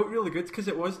felt really good, because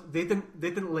it was they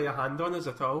didn't lay a hand on us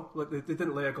at all. Like they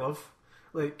didn't lay a glove.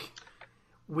 Like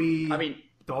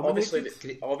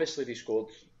dominated. Obviously they scored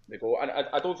the goal, and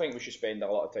I don't think we should spend a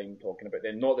lot of time talking about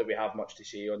them. Not that we have much to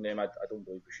say on them. I don't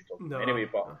believe we should talk about them anyway.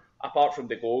 But apart from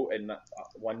the goal and that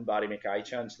one Barry Mackay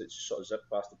chance that sort of zipped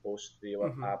past the post, they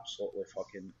were absolutely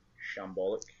fucking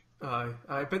shambolic.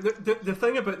 Aye. But the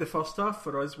thing about the first half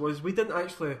for us was we didn't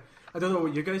actually. I don't know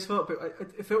what you guys thought, but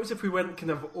it felt as if we weren't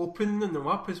kind of opening them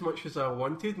up as much as I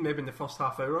wanted. Maybe in the first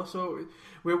half hour or so,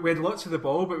 we had lots of the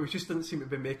ball, but we just didn't seem to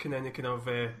be making any kind of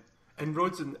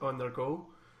inroads on their goal.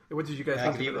 What did you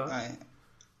guys think about that?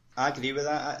 I agree with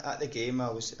that. At the game, I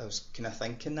was kind of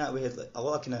thinking that we had a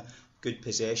lot of kind of good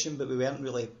possession, but we weren't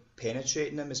really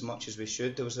penetrating them as much as we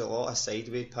should. There was a lot of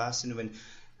sideways passing when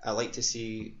I like to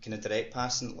see kind of direct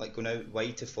passing, like going out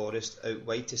wide to Forrest, out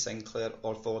wide to Sinclair,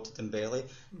 or forward to Dembele.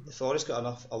 Forrest got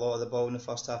a lot of the ball in the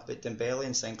first half, but Dembele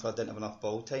and Sinclair didn't have enough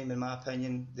ball time, in my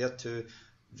opinion. They're two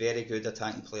very good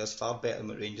attacking players, far better than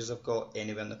what Rangers have got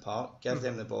anywhere in the park. Give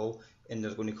them the ball, and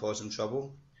they're going to cause them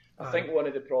trouble. I think one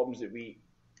of the problems that we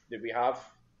have,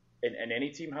 and any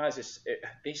team has, is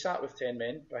they sat with 10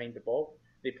 men behind the ball.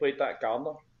 They played that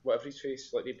Garner, whatever his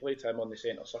face, like they played him on the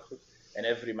centre circle, and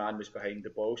every man was behind the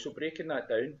ball. So breaking that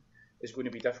down is going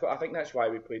to be difficult. I think that's why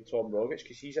we played Tom Rogic,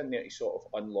 because he's in there to sort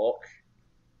of unlock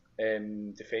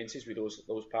defences with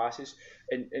those passes.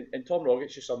 And Tom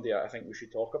Rogic is somebody I think we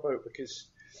should talk about, because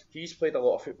he's played a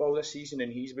lot of football this season,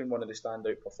 and he's been one of the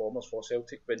standout performers for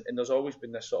Celtic. And there's always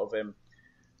been this sort of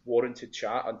warranted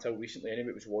chat, until recently anyway,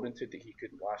 it was warranted that he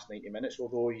couldn't last 90 minutes,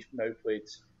 although he's now played,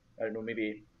 I don't know,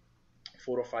 maybe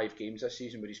 4 or 5 games this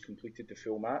season where he's completed the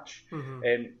full match.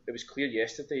 It was clear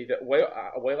yesterday that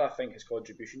while I think his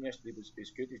contribution yesterday was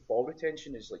good, his ball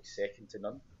retention is like second to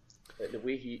none. Like the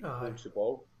way he holds the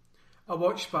ball. I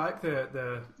watched back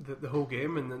the whole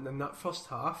game, and in that first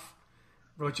half,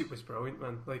 Rogic was brilliant,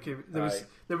 man. Like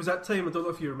there was that time, I don't know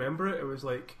if you remember it. It was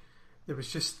like there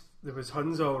was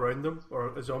Huns all around him,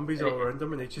 or zombies all around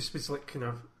him, and he just was like kind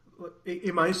of.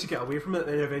 He managed to get away from it, and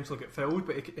then eventually get fouled.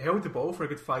 But he held the ball for a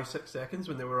good 5-6 seconds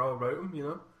when they were all about him. You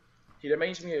know. He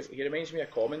reminds me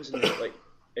of Commons,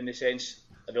 in the sense.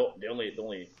 The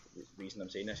only reason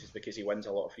I'm saying this is because he wins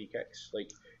a lot of free kicks.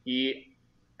 Like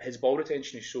his ball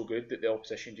retention is so good that the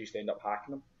opposition just end up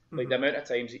hacking him. Like the amount of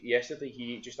times yesterday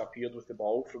he just appeared with the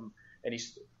ball and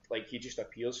he just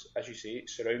appears, as you say,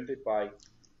 surrounded by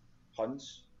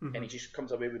Huns. And he just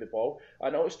comes away with the ball. I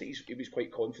noticed that he was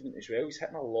quite confident as well. He's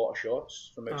hitting a lot of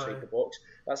shots from outside the box.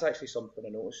 That's actually something I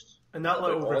noticed. And that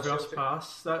little reverse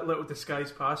pass, that little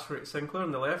disguised pass for Sinclair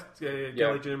on the left, Gilly,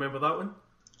 do you remember that one?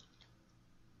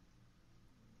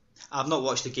 I've not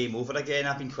watched the game over again.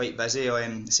 I've been quite busy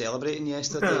celebrating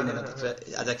yesterday, and then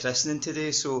I had a christening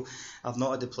today, so I've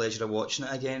not had the pleasure of watching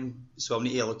it again. So I'll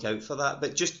need to look out for that.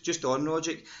 But just on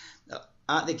Rogic,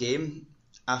 at the game,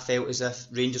 I felt as if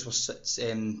Rangers were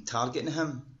targeting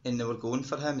him, and they were going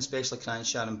for him, especially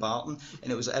Cranshaw and Barton.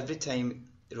 And it was every time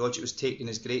Rogic was taking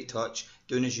his great touch,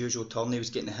 doing his usual turn, he was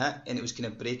getting hit, and it was kind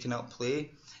of breaking up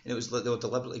play. And it was like they were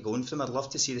deliberately going for him. I'd love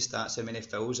to see the stats, how many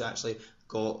fouls actually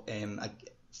got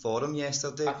for him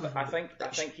yesterday. I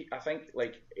think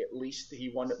like at least he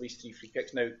won at least 3 free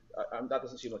kicks. Now that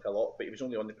doesn't seem like a lot, but he was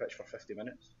only on the pitch for 50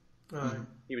 minutes.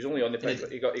 He was only on the pitch,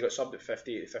 but he got subbed at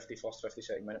 51st,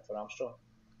 52nd minute for Armstrong.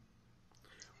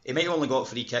 He might have only got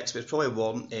 3 kicks, but it's probably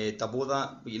warrant double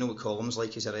that. But you know what Column's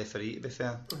like as a referee, to be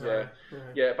fair.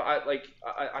 Yeah. But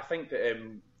I think that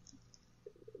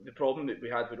the problem that we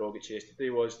had with Rogic yesterday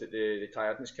was that the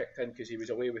tiredness kicked in, because he was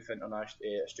away with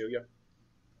international Australia.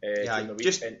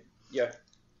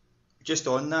 Just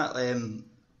on that,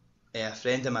 a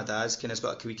friend of my dad's kind of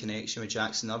got a wee connection with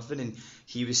Jackson Irvine, and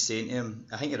he was saying to him,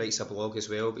 I think he writes a blog as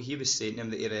well, but he was saying to him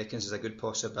that he reckons there's a good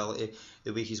possibility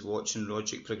the way he's watching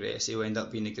Rogic progress, he'll end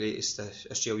up being the greatest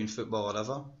Australian footballer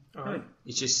ever.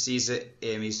 He just sees it,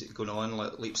 he's going on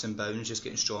like leaps and bounds, just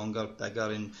getting stronger, bigger,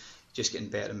 and just getting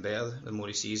better and better the more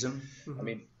he sees him. I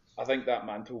mean, I think that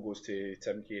mantle goes to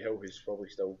Tim Cahill, who's probably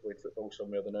still playing football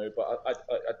somewhere now. But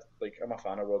I'm a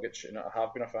fan of Rogic, and I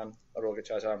have been a fan of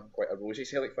Rogic as I'm quite a rosy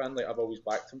Celtic fan. Like I've always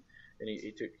backed him, and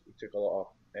he took a lot of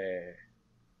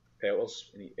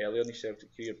pelters earlier in his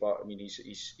Celtic career. But I mean,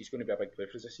 he's going to be a big player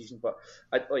for us this season. But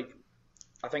I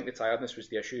think the tiredness was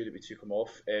the issue that we took him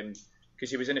off,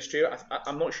 because he was in Australia.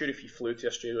 I'm not sure if he flew to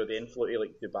Australia then flew to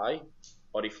like Dubai,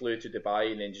 or he flew to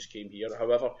Dubai and then just came here.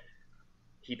 However,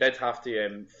 he did have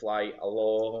to fly a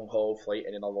long haul flight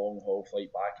and then a long haul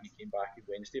flight back, and he came back on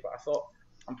Wednesday. But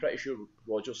I'm pretty sure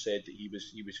Rogers said that he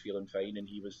was feeling fine, and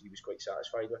he was quite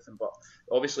satisfied with him. But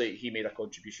obviously he made a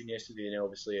contribution yesterday, and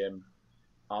obviously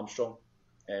Armstrong,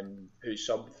 who's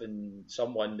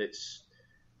someone that's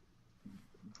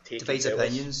divides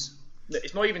opinions.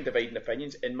 It's not even dividing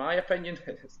opinions. In my opinion,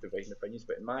 it's dividing opinions.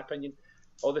 But in my opinion,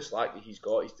 all the slack that he's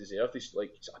got, he's deserved. He's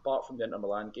like, apart from the Inter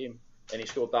Milan game, and he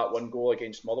scored that one goal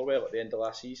against Motherwell at the end of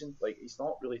last season. Like, he's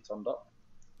not really turned up.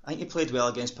 I think he played well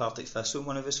against Partick Thistle in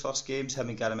one of his first games. Him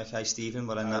and Gary Mackay-Stephen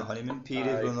were in that honeymoon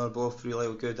period when they were both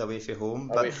really good away from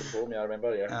home. Away from home, yeah, I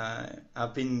remember, yeah.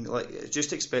 I've been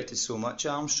just expected so much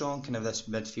of Armstrong, kind of this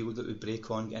midfield that would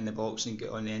break on, get in the box and get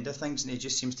on the end of things, and he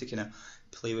just seems to kind of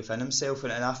play within himself,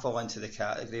 and I fall into the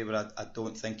category where I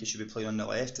don't think he should be playing on the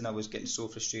left, and I was getting so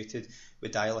frustrated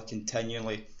with Dyla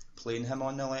continually playing him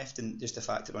on the left, and just the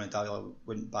fact that Ronnie Dyla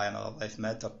wouldn't buy another left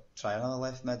mid or try another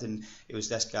left mid, and it was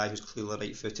this guy who's clearly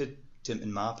right footed,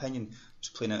 in my opinion, was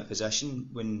playing out of position.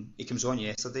 When he comes on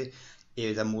yesterday, he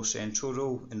had a more central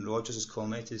role, and Rodgers has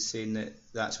commented saying that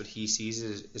that's what he sees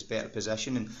as better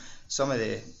position. And some of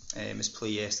his play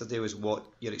yesterday was what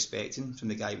you're expecting from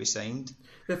the guy we signed.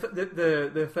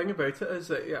 The thing about it is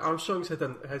that Armstrong's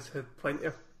has had plenty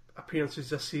of appearances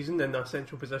this season in a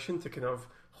central position to kind of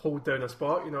hold down a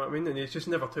spot, you know what I mean? And he's just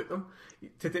never took them.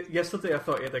 Yesterday I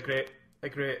thought he had a great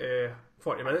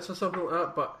 40 minutes or something like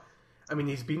that, but I mean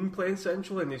he's been playing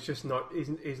central and he's just not.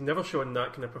 He's never shown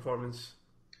that kind of performance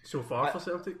so far for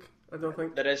Celtic. I don't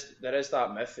think there is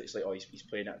that myth. It's like, oh, he's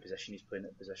playing that position,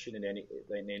 and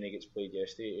then he gets played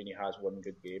yesterday, and he has one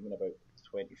good game in about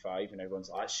 25, and everyone's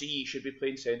like, see, he should be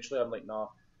playing centrally. I'm like, nah.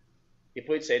 He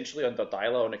played centrally under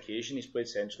Dyla on occasion. He's played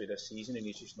centrally this season, and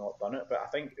he's just not done it. But I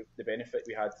think the benefit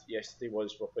we had yesterday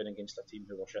was we're playing against a team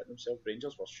who were shitting themselves.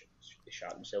 Rangers they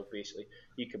shat themselves basically.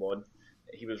 He came on,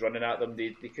 he was running at them.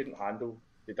 They couldn't handle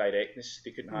the directness,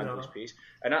 they couldn't handle his pace,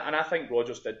 and I think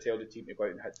Rodgers did tell the team to go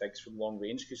out and hit digs from long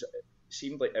range, because it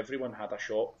seemed like everyone had a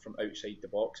shot from outside the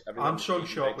box. Armstrong's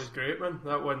shot was great, man.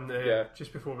 That one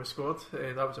just before we scored,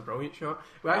 that was a brilliant shot.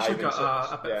 We actually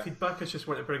got a bit of feedback. I just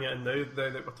want to bring it in now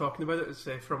that we're talking about it.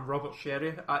 It's from Robert Sherry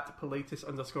at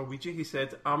 @politis_Ouija. He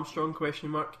said, Armstrong ?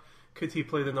 Could he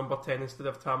play the number 10 instead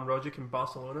of Tam Rogic in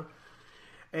Barcelona?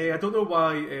 I don't know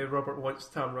why Robert wants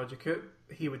Tam Rogic out.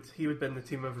 He would be in the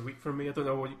team every week for me. I don't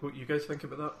know what you guys think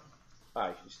about that.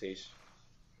 Aye, he stays.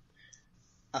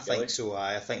 I think so.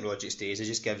 I think Rogic stays. It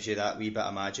just gives you that wee bit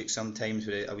of magic sometimes,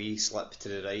 with a wee slip to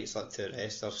the right, slip to the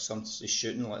rest, or some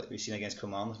shooting like we've seen against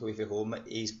Kilmarnock away from home.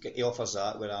 He offers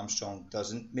that where Armstrong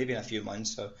doesn't. Maybe in a few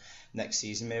months or next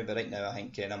season, maybe. But right now, I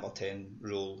think number 10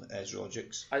 role is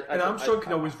Rogic's. And Armstrong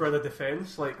can always run a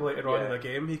defence. Like later on in the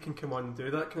game, he can come on and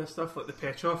do that kind of stuff, like the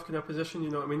Petrov kind of position. You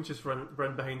know what I mean? Just run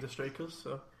behind the strikers.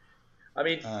 So. I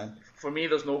mean, for me,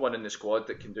 there's no one in the squad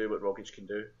that can do what Rogic can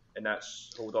do, and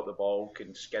that's hold up the ball,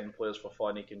 can skin players for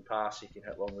fun, he can pass, he can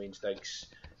hit long range digs,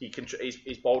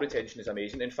 his ball retention is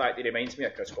amazing. In fact, he reminds me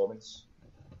of Chris Commons.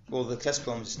 Well, the Chris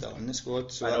Commons is still in the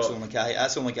squad, so that's the only guy.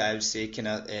 That's the only guy I would say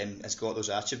has got those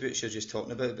attributes you're just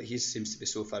talking about. But he seems to be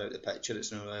so far out of the picture,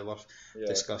 it's not really worth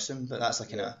discussing. But that's a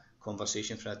kind of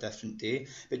conversation for a different day.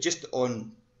 But just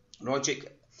on Rogic,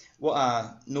 what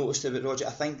I noticed about Rogic,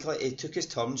 I think he took his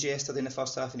turns yesterday in the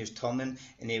first half, and he was turning,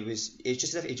 and it's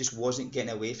just as if he just wasn't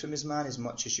getting away from his man as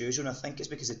much as usual. And I think it's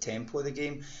because of the tempo of the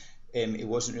game. He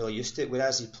wasn't really used to it,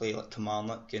 whereas he played like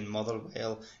Kilmarnock and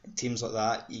Motherwell and teams like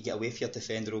that, you get away from your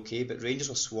defender okay, but Rangers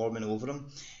were swarming over him.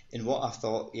 And what I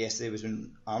thought yesterday was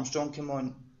when Armstrong came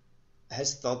on,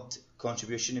 his third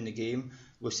contribution in the game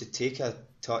was to take a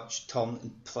touch, turn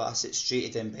and pass it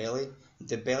straight to Dembele.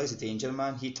 Dembele's a danger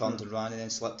man. He turned and ran and then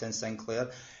slipped in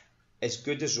Sinclair. As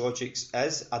good as Rogic's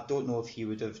is, I don't know if he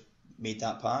would have made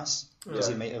that pass, because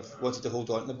he might have wanted to hold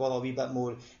on to the ball a wee bit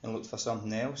more and looked for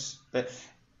something else. But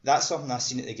that's something I've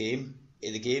seen at the game.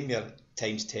 At the game, you're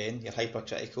times 10, you're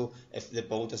hypercritical. If the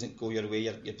ball doesn't go your way,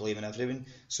 you're blaming everyone.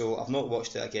 So I've not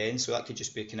watched it again, so that could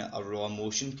just be kind of a raw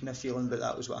emotion kind of feeling, but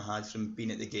that was what I had from being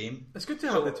at the game. It's good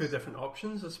to have the two different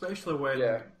options, especially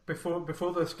when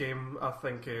before this game, I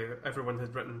think everyone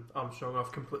had written Armstrong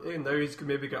off completely, and now he's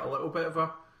maybe got a little bit of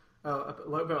a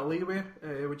leeway,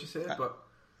 would you say? But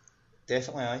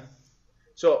definitely, aye.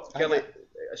 So, Gilly,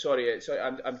 sorry,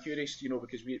 I'm curious,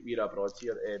 because we're abroad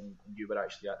here, you were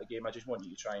actually at the game. I just want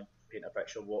you to try and paint a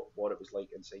picture of what it was like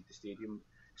inside the stadium.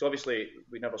 So obviously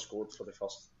we never scored for the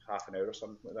first half an hour or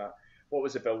something like that. What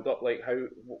was the build up like?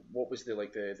 What was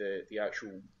the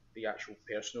actual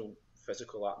personal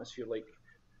physical atmosphere like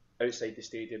outside the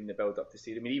stadium, the build up to the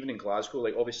stadium? I mean, even in Glasgow,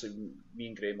 like obviously me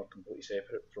and Graham are completely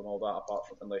separate from all that, apart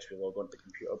from unless we log onto the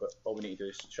computer. But all we need to do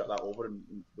is shut that over and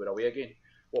we're away again.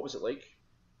 What was it like?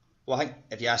 Well, I think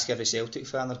if you ask every Celtic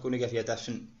fan, they're going to give you a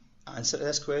different answer to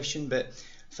this question. But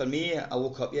for me, I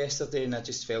woke up yesterday and I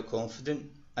just felt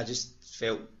confident. I just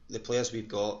felt the players we've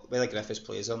got, whether Griffiths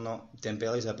plays or not,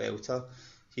 Dembele's a belter.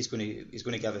 He's going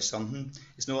to give us something.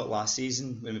 It's not like last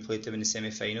season when we played them in the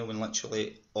semi-final, when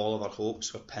literally all of our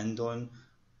hopes were pinned on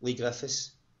Lee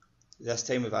Griffiths. This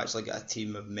time we've actually got a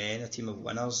team of men, a team of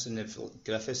winners, and if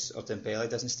Griffiths or Dembele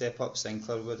doesn't step up,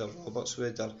 Sinclair would, or Roberts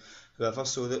would, or whoever.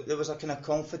 So there was a kind of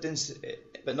confidence,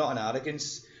 but not an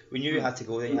arrogance. We knew we had to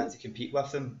go there, you had to compete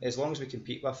with them. As long as we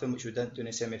compete with them, which we didn't do in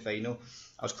the semi-final,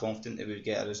 I was confident that we would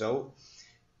get a result.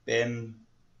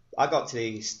 I got to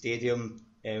the stadium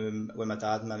with my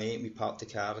dad and my mate. We parked the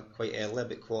car quite early,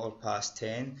 about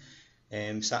 10:15.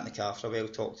 Sat in the car for a while,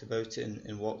 talked about it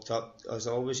and walked up. As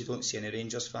always, you don't see any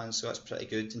Rangers fans, so that's pretty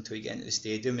good until you get into the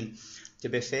stadium. And to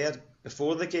be fair,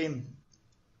 before the game,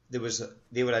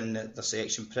 they were in their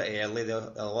section pretty early. There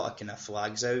were a lot of kind of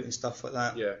flags out and stuff like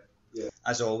that. Yeah.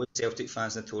 As always, Celtic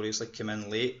fans notoriously come in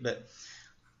late, but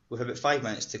with about 5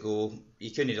 minutes to go,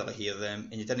 you couldn't really hear them,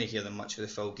 and you didn't hear them much for the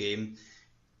full game.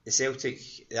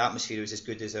 The atmosphere was as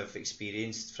good as I've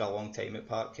experienced for a long time at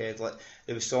Parkhead. Like,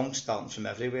 there was songs starting from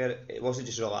everywhere. It wasn't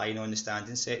just relying on the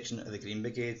standing section of the Green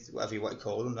Brigade, whatever you want to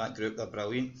call them. That group, they're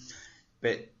brilliant.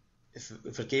 But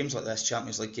for games like this,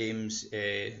 Champions League games,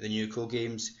 the Newco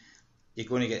games, you're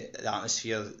going to get the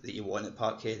atmosphere that you want at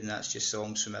Parkhead, and that's just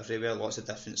songs from everywhere, lots of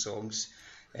different songs.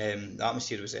 The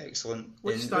atmosphere was excellent.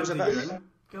 Which stand are you in,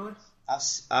 Gilly? I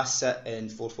sit in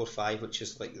 445, which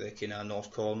is like the kind of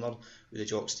north corner with the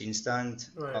Jock Stein stand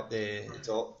up the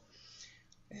top.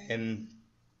 It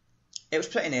was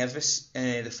pretty nervous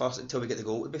until we get the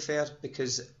goal, to be fair,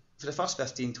 because for the first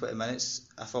 15-20 minutes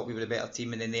I thought we were a better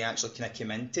team, and then they actually kind of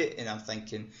came into it, and I'm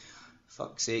thinking,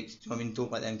 fuck's sake, do you know what I mean?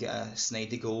 Don't let them get a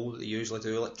snidey goal that they usually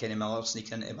do, like Kenny Miller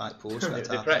sneaking into the back post.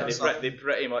 they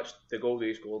pretty much, the goal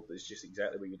they scored is just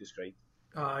exactly what you described.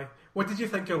 Aye. What did you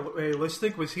think of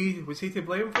Lustig? Was he to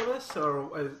blame for this,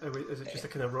 or is it just a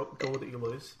kind of goal that you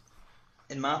lose?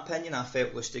 In my opinion, I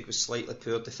felt Lustig was slightly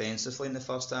poor defensively in the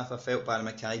first half. I felt Barry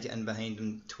Mackay get in behind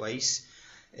him twice,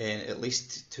 at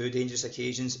least two dangerous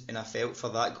occasions, and I felt for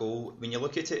that goal, when you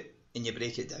look at it and you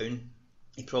break it down,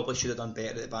 he probably should have done better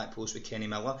at the back post with Kenny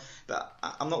Miller. But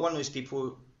I'm not one of those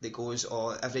people that goes,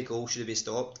 oh, every goal should be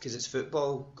stopped, because it's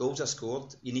football. Goals are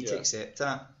scored. You need to accept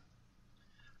that.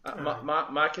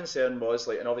 My concern was,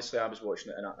 like, and obviously I was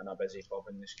watching it in a busy pub,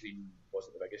 and the screen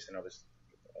wasn't the biggest, and I was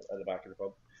at the back of the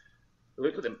pub. I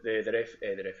looked at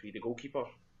the referee, the goalkeeper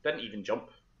didn't even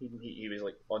jump. He was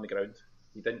like on the ground.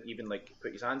 He didn't even like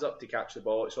put his hands up to catch the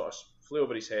ball. It sort of flew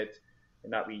over his head,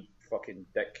 and that wee fucking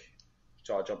dick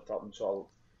sort of jumped up and sort of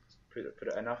put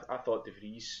it in. I thought De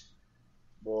Vries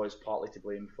was partly to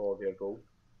blame for their goal.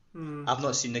 I've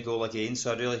not seen the goal again,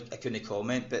 so I couldn't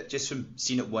comment, but just from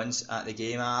seeing it once at the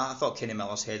game, I thought Kenny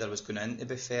Miller's header was going in, to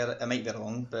be fair. I might be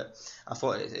wrong, but I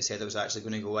thought it said it was actually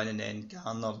going to go in, and then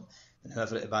Garner and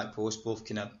whoever at the back post both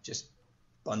kind of just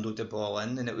bundled the ball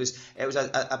in, and it was a bit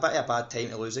of a bad time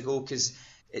to lose a goal, because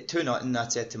at 2-0 I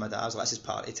said to my dad, I was like, this is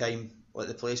party time. Like,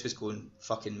 the place was going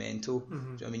fucking mental. Do you know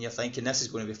what I mean? You're thinking this is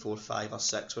going to be 4, 5 or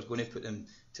 6. We're going to put them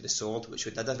to the sword, which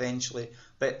we did eventually.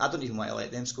 But I don't even want to let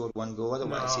them score one goal. I don't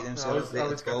want to see them celebrate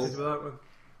the goal.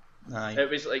 Aye. It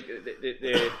was like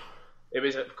it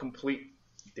was a complete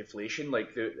deflation.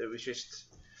 Like, it was just,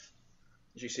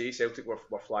 as you say, Celtic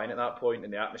were flying at that point,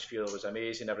 and the atmosphere was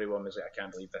amazing. Everyone was like, I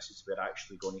can't believe this is, we're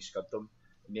actually going to scud them.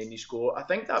 And then you score. I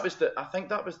think that was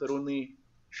their only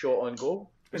shot on goal.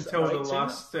 Until the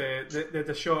last,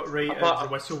 the shot right as the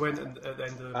whistle went at the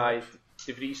end of the match.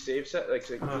 De Vries saves it, like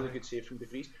a really good save from De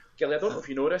Vries. Gilly, I don't know if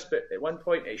you know this, but at one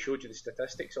point it showed you the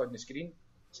statistics on the screen.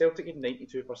 Celtic had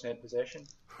 92% possession.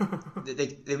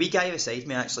 The wee guy beside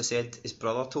me actually said his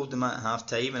brother told him at half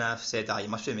time, and I've said, you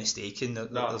must be mistaken.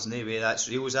 There's no way that's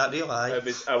real. Was that real? Aye.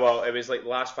 It was like the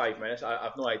last 5 minutes.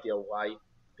 I've no idea why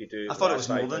they do. I thought it was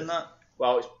more than that.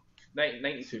 Well, it's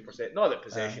 92%. Not that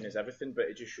possession is everything, but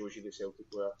it just shows you that Celtic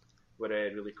were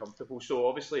really comfortable. So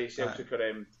obviously Celtic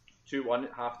are 2-1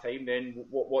 at half time. Then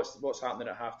what's happening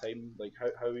at half time? Like,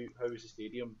 how is the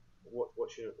stadium?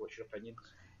 What's your opinion?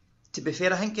 To be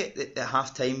fair, I think at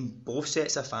half time both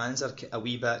sets of fans are a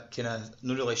wee bit kind of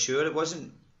not really sure. It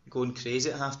wasn't going crazy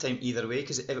at half time either way,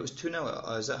 because if it was 2-0 at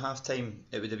us at half time,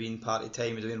 it would have been party time,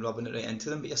 it would have been rubbing it right into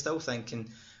them. But you're still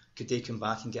thinking, could they come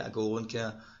back and get a goal and kind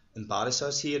of embarrass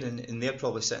us here? And they're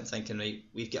probably sitting thinking, right,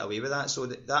 we've got away with that. So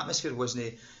the atmosphere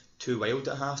wasn't too wild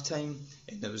at half time,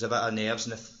 and there was a bit of nerves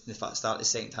in the start of the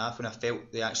second half when I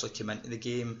felt they actually came into the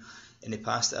game and they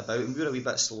passed it about, and we were a wee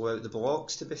bit slow out the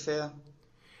blocks, to be fair.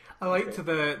 I liked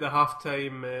the half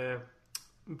time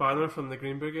banner from the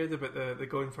Green Brigade about the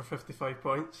going for 55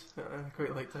 points. I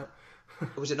quite liked that.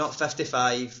 Was it not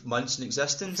 55 months in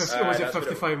existence? Was it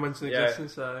 55 months in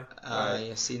existence? Aye,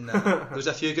 I've seen that. There was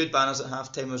a few good banners at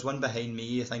half time. There was one behind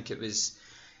me, I think it was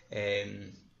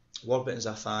Warburton's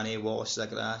a fanny, Wallace is a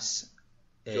grass,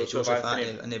 Joseph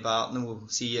Anthony and the Barton will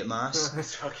see you at Mass.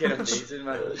 It's fucking amazing,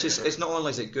 man. It's not only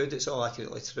is it good, it's all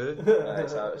accurately true.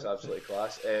 It's absolutely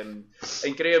class. And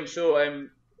Graham, so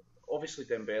obviously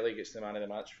Dembele gets the man of the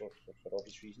match for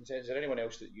obvious reasons. Is there anyone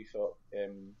else that you thought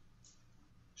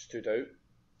stood out?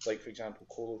 Like, for example,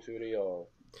 Kolo Touré or...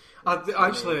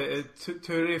 Actually,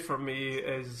 Touré for me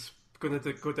is going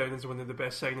to go down as one of the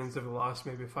best signings of the last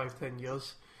maybe 5-10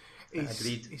 years.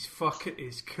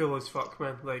 He's cool as fuck,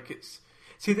 man. Like, it's...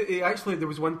 See, there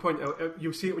was one point,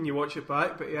 you'll see it when you watch it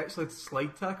back, but he actually had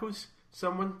slide tackles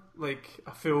someone, like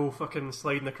a full fucking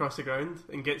sliding across the ground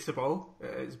and gets the ball.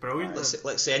 It's brilliant.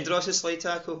 Like Sendros' slide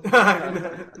tackle,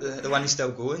 the one he's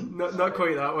still going. Not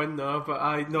quite that one, no.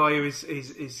 But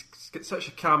he's got such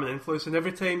a calming influence, and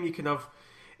every time you can have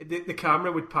the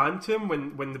camera would pan to him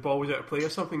when the ball was out of play or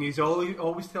something. He's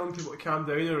always telling people to calm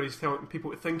down, or he's telling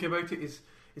people to think about it. He's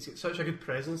got such a good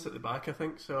presence at the back, I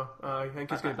think. So I think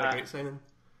he's going to be a great signing.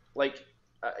 Like.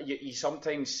 You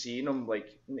sometimes seen him like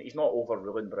he's not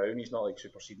overruling Brown, he's not like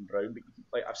superseding Brown, but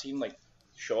like I've seen like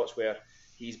shots where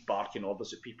he's barking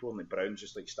orders at people and like Brown's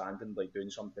just like standing like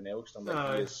doing something else. And I'm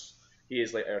like he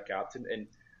is like our captain, and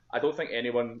I don't think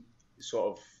anyone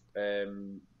sort of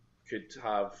could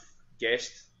have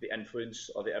guessed the influence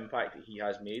or the impact that he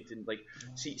has made. And like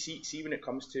see when it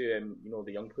comes to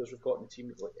the young players we've got in the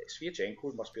team, like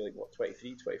Sviatchenko must be like what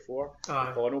 23, 24.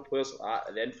 Bono players like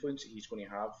that, the influence that he's going to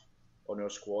have on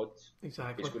our squad,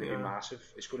 exactly. It's going to be massive.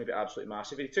 It's going to be absolutely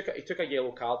massive. He took a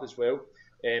yellow card as well.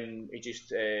 He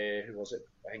just who was it?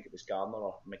 I think it was Garner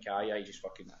or Mackay. He just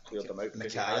fucking cleared them out.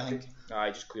 Mackay, I think.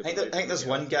 He just cleared them out. I think there's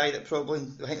one guy that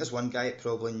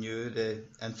probably knew the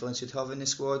influence he'd have in the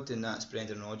squad, and that's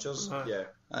Brendan Rodgers. Yeah,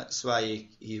 that's why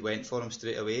he went for him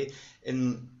straight away.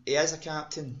 And he is a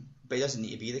captain, but he doesn't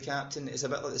need to be the captain. It's a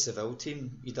bit like the Seville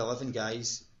team. You'd 11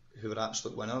 guys who are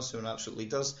absolute winners, who are absolute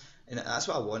leaders. And that's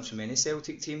what I want from any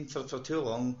Celtic team. For too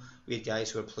long, we had guys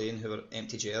who were playing who were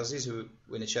empty jerseys, who,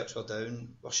 when the chips were down,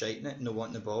 were shiting it and not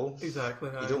wanting the ball. Exactly.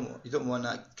 You don't want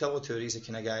that. Calatori's the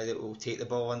kind of guy that will take the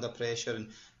ball under pressure and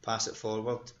pass it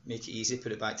forward, make it easy,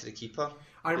 put it back to the keeper.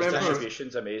 His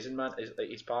distribution's amazing, man.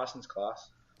 His passing's class.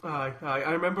 I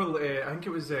remember. I think it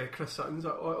was Chris Sutton's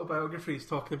autobiography. He's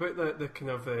talking about the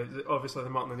kind of obviously the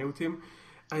Martin O'Neill team.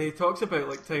 And he talks about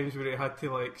like times where he had to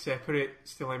like separate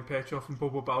Stilian Petrov and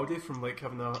Bobo Baldi from like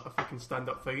having a fucking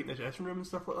stand-up fight in the dressing room and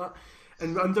stuff like that.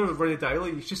 And under Ronnie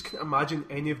Dyler, you just couldn't imagine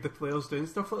any of the players doing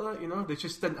stuff like that. You know, they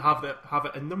just didn't have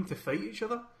it in them to fight each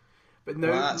other. But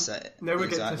now, now we're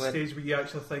getting to a stage where you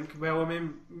actually think, well, I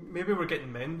mean, maybe we're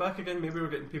getting men back again. Maybe we're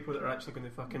getting people that are actually going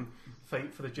to fucking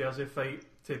fight for the jersey, fight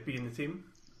to be in the team.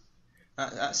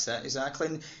 That's it, exactly.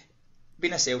 And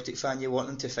being a Celtic fan, you want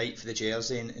them to fight for the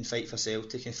jersey and fight for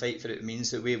Celtic and fight for it means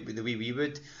the way we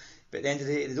would. But at the end of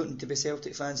the day, they don't need to be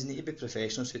Celtic fans, they need to be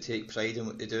professionals who take pride in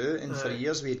what they do. And for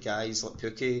years we had guys like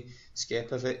Pukki,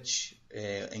 Skepovic,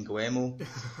 Nguemo,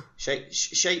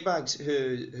 shite bags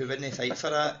who wouldn't fight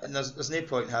for that. And there's no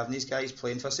point in having these guys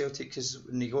playing for Celtic, because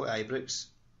when you go to Ibrox,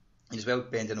 you're well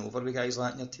bending over with guys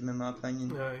like in your team, in my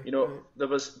opinion. There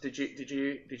was. Did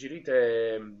you read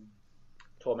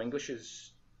Tom English's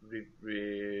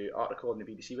article on the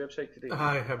BBC website today?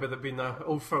 About there being an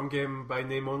Old Firm game by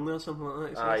name only or something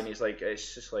like that. And he's like,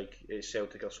 it's just like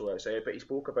Celtic are so outside. But he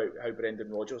spoke about how Brendan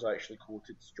Rodgers actually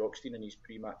quoted Jockstein in his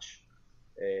pre-match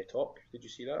talk. Did you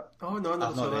see that? Oh no,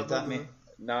 I've not read that, mate.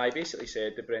 Nah, he basically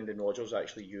said that Brendan Rodgers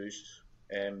actually used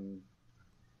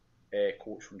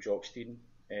quotes from Jockstein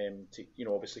to,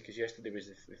 obviously because yesterday was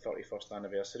the 31st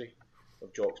anniversary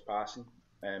of Jock's passing.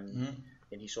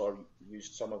 And he sort of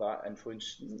used some of that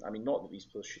influence. I mean, not that these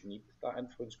players should need that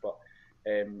influence, but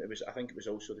I think it was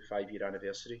also the 5-year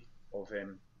anniversary of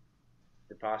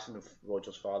the passing of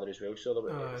Rodgers' father as well. So there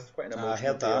was quite an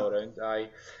emotional day all around.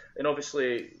 And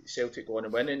obviously Celtic go on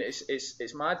and win, and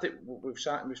it's mad that we've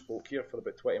sat and we spoke here for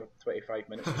about 20-25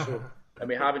 minutes or so, and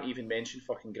we haven't even mentioned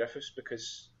fucking Griffiths,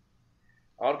 because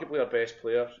arguably our best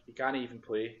player, he can't even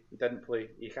play. He didn't play.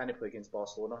 He can't play against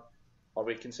Barcelona. Are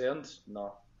we concerned?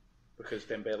 No. Because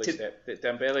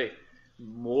Dembele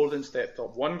more than stepped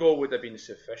up. One goal would have been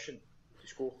sufficient to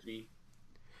score 3.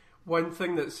 One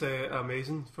thing that's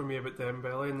amazing for me about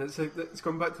Dembele, and it's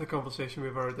going back to the conversation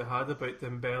we've already had about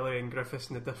Dembele and Griffiths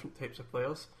and the different types of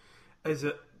players, is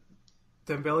that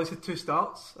Dembele's had 2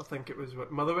 starts. I think it was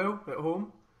Motherwell at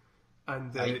home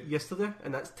and yesterday,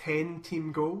 and that's 10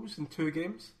 team goals in 2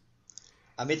 games.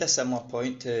 I made a similar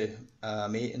point to a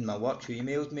mate in my work who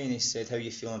emailed me, and he said, how are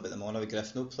you feeling about the Monaghan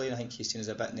Griff no playing? I think he's seen us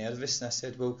a bit nervous. And I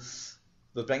said, well,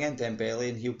 we'll bring in Dembele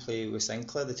and he'll play with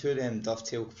Sinclair. The two of them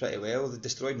dovetail pretty well. They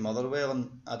destroyed Motherwell,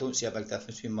 and I don't see a big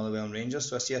difference between Motherwell and Rangers,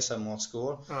 so I see a similar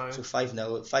score. So 5-0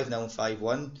 and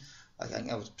 5-1. I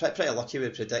think I was pretty lucky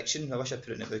with the prediction. I wish I put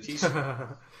it in the bookies. One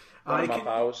of my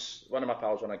pals won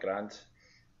 $1,000.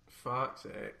 Fuck's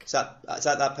sake. Is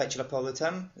that picture of Paulie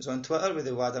Tim? It's on Twitter with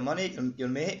the wad of money, your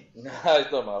mate? No,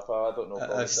 it's not my pal, I don't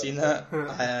know. I've seen that.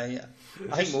 I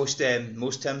think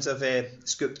most Tims have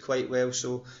scooped quite well,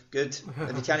 so good.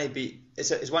 If you can't beat,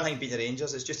 it's one thing beating the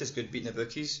Rangers, it's just as good beating the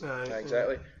bookies.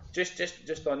 Exactly.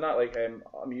 Just on that, like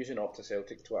I'm using Opta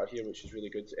Celtic Twitter here, which is really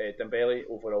good. Dembele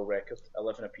overall record: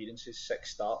 11 appearances,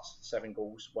 6 starts, 7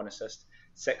 goals, 1 assist.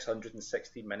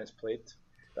 616 minutes played.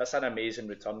 That's an amazing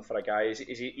return for a guy. Is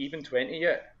he even 20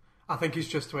 yet? I think he's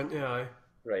just 20, aye.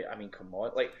 Right, I mean, come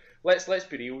on. Like, let's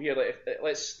be real here. Like,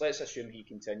 let's assume he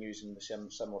continues in the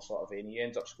similar sort of vein. He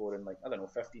ends up scoring, like, I don't know,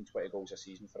 15, 20 goals a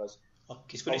season for us. Oh,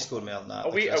 he's going to score more than that.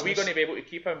 Are we going to be able to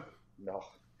keep him? No,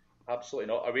 absolutely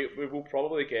not. We will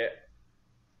probably get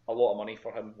a lot of money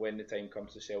for him when the time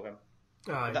comes to sell him.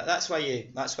 Aye. That's why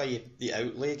you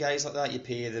outlay guys like that. You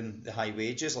pay them the high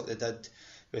wages like they did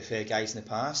with guys in the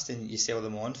past, and you sell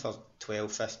them on for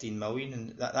 12, 15 million,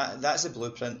 and that's a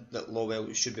blueprint that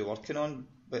Lowell should be working on.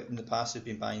 But in the past, they've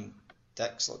been buying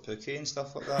dicks like Pookie and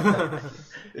stuff like that.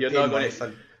 You're not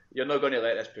going to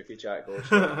let this Pookie chat go.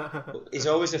 So. He's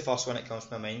always the first one that comes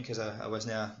to my mind because I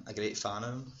wasn't a great fan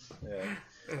of him. Yeah.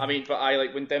 I mean, but I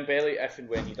like when Dembele, if and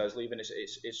when he does leave, and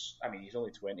it's I mean, he's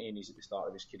only 20 and he's at the start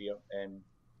of his career.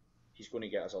 He's going to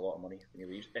get us a lot of money when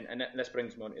he leaves. And this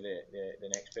brings me on to the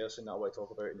next person that I want to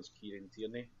talk about, and it's Kieran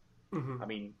Tierney. Mm-hmm. I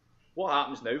mean, what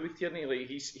happens now with Tierney? Like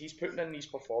he's putting in these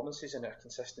performances on a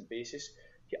consistent basis.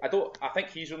 I think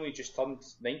he's only just turned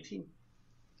 19.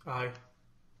 Aye.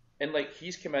 And like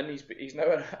he's come in, he's now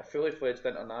a fully fledged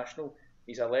international.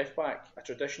 He's a left back, a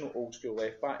traditional old school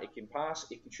left back. He can pass,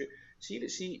 he can shoot.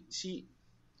 See,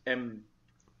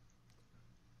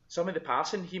 some of the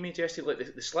passing he made yesterday,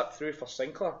 like the slip through for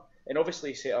Sinclair, and obviously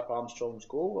he set up Armstrong's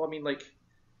goal. I mean, like,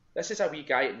 this is a wee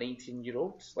guy at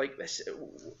 19-year-olds. Like this,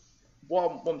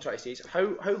 what I'm trying to say is,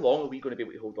 how long are we going to be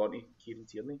able to hold on to Kieran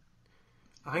Tierney?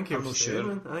 I think he'll stay. Sure.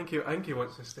 Man. I think he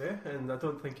wants to stay, and I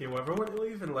don't think he'll ever want to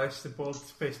leave unless the board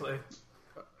basically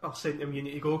are saying to him, "You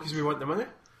need to go because we want the money."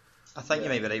 I think you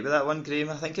might be right with that one,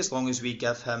 Graham. I think as long as we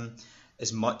give him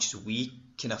as much as we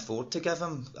can afford to give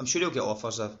him, I'm sure he'll get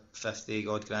offers of 50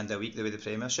 odd grand a week the way the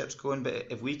Premiership's going,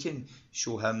 but if we can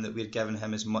show him that we're giving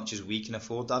him as much as we can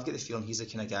afford, I've got the feeling he's the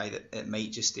kind of guy that it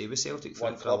might just stay with Celtic for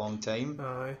a long time.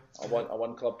 Aye. A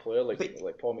one club player like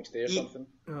Paul McStay or something.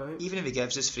 Aye. Even if he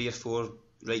gives us 3 or 4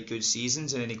 right good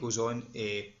seasons and then he goes on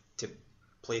to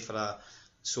play for a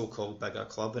so-called bigger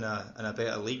club in a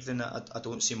better league, then I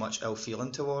don't see much ill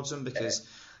feeling towards him because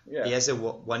he is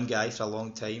one guy for a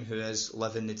long time who is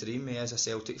living the dream. He is a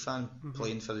Celtic fan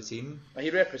playing for the team. And he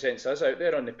represents us out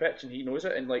there on the pitch, and he knows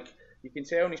it. And like you can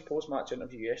tell in his post-match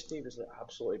interview yesterday, he was like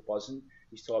absolutely buzzing.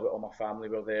 He's talking about, my family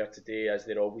were there today, as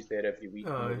they're always there every week.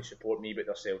 You know, they support me, but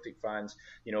they're Celtic fans.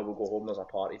 You know, we'll go home. There's a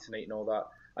party tonight and all that.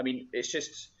 I mean, it's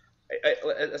just.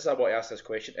 As I want to ask this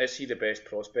question, is he the best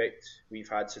prospect we've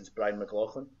had since Brian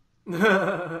McLaughlin?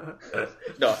 No,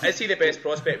 is he the best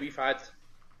prospect we've had?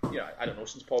 You know, I don't know,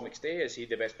 since Paul McStay. Is he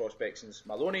the best prospect since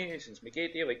Maloney, since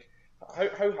McGeady? Like,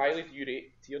 how highly do you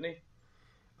rate Tierney?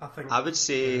 I would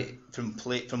say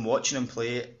from watching him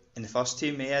play in the first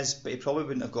team, he is, but he probably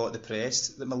wouldn't have got the press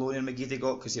that Maloney and McGeady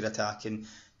got because they're attacking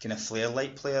kind of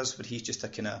flair-like players, where he's just a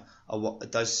kind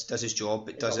of does his job,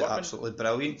 but does it absolutely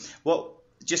brilliant.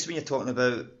 Just when you're talking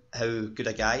about how good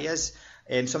a guy is,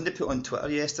 somebody put on Twitter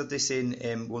yesterday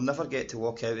saying we'll never get to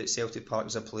walk out at Celtic Park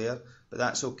as a player, but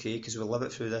that's okay because we'll live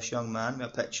it through this young man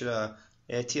with a picture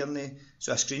of Tierney.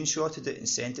 So I screenshotted it and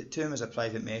sent it to him as a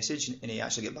private message, and he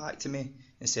actually got back to me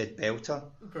and said belter.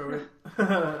 Brilliant.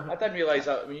 I didn't realise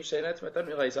that when you said that to me. I didn't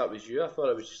realise that was you. I thought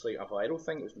it was just like a viral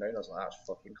thing. It was now, and I was like, that's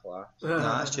fucking class.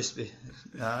 Nah,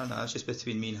 it's just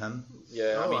between me and him.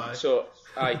 Yeah,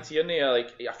 Tierney,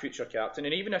 like a future captain,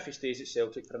 and even if he stays at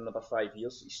Celtic for another 5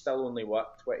 years, he's still only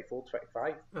 24,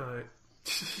 25. Aye.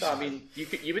 So, I mean,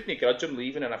 you wouldn't grudge him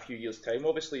leaving in a few years' time.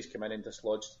 Obviously, he's come in and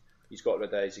dislodged. He's got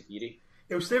rid of Zagiri.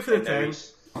 He'll stay for the 10,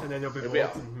 and then he'll be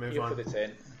bought and move on. For the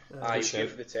 10. Aye, he'll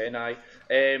for the 10, aye.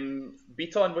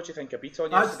 Beaton, what do you think of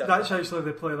Beaton? That's actually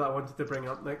the player that I wanted to bring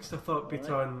up next. I thought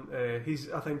Beaton,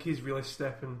 I think he's really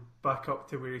stepping back up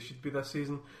to where he should be this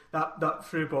season. That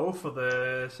through ball for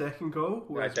the second goal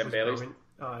was brilliant.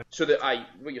 So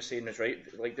what you're saying is right.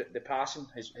 Like the passing,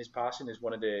 his passing is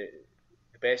one of the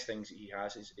best things that he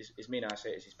has. His main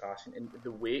asset is his passing, and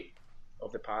the weight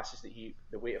of the passes the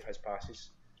weight of his passes.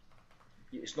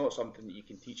 It's not something that you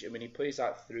can teach him. When he plays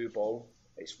that through ball,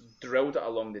 it's drilled it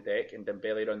along the deck, and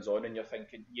Dembele runs on, and you're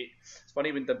thinking, it's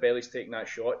funny when Dembele's taking that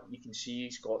shot, you can see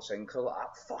Scott Sinclair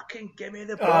like, fucking give me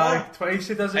the ball. Twice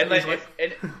he does it.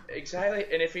 And exactly,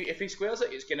 and if he squares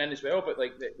it, it's getting in as well. But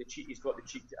like the cheek, he's got the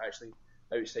cheek to actually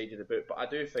outside of the boot. But I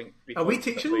do think. Are we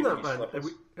teaching that, man?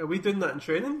 Are we doing that in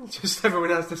training? Just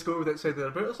everyone has to score with outside of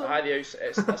their boot or something?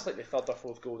 That's like the third or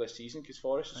fourth goal this season because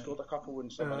Forrest has scored a couple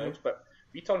and someone else. But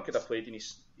Beaton could have played in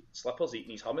his slippers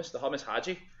eating his hummus, the hummus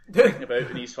Haji, talking about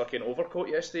in his fucking overcoat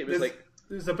yesterday. It was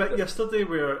There's a bit yesterday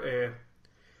where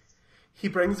he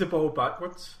brings the ball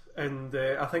backwards, and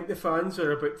I think the fans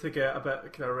are about to get a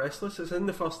bit kind of restless. It's in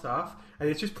the first half, and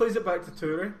he just plays it back to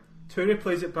Toure. Toure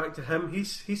plays it back to him. He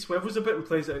swivels a bit and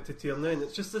plays it out to Tierney, and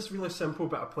it's just this really simple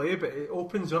bit of play, but it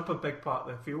opens up a big part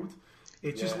of the field.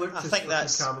 It just looked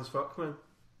calm as fuck, man.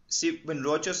 See, when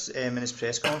Rodgers in his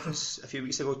press conference a few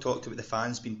weeks ago talked about the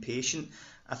fans being patient,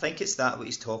 I think it's that what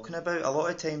he's talking about. A lot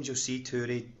of times you'll see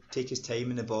Toure take his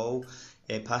time in the ball,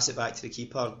 pass it back to the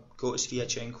keeper, go to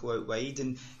Sviatchenko out wide,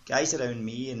 and guys around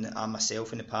me and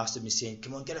myself in the past have been saying,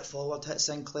 come on, get it forward, hit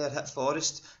Sinclair, hit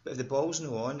Forrest, but if the ball's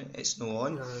no on, it's no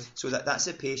on. So that's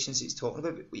the patience he's talking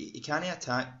about. But you can't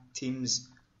attack teams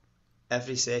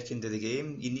every second of the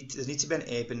game. There needs to be an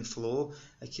ebb and flow,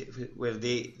 like where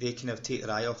they kind of take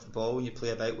their eye off the ball and you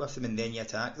play about with them and then you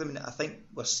attack them. And I think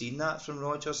we're seeing that from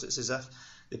Rodgers. It's as if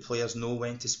the players know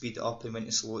when to speed it up and when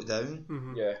to slow it down.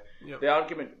 Mm-hmm. Yeah. Yep. The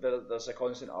argument, there's a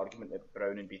constant argument that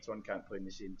Brown and Beaton can't play in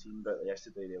the same team, but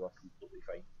yesterday they were completely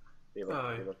fine. They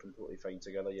were completely fine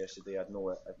together yesterday. I had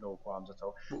no qualms at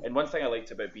all. And one thing I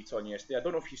liked about Beaton yesterday, I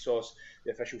don't know if you saw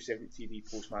the official Celtic TV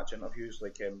post-match interviews,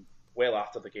 like well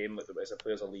after the game, like as the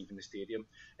players are leaving the stadium,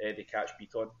 they catch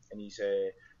Beaton, and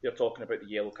they're talking about the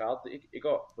yellow card that he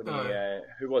got when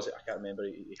who was it? I can't remember.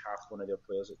 He halved one of their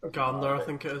players. Gardner, I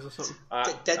think it is, or something.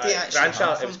 Did he actually?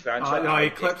 Cranshaw, it was Cranshaw. No,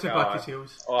 he clipped it back his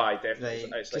heels. Oh, I definitely.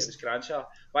 Right. It was Cranshaw.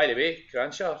 By the way,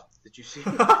 Cranshaw, did you see?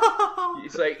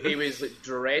 It's like he was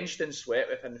drenched in sweat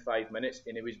within 5 minutes,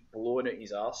 and he was blowing out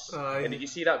his arse. And did you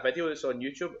see that video that's on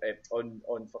YouTube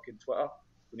on fucking Twitter?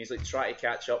 When he's like trying to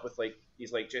catch up with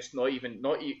he's like just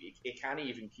he can't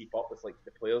even keep up with like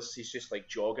the players. He's just like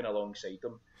jogging alongside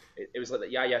them. It was like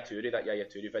that Yaya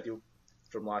Toure video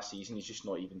from last season. He's just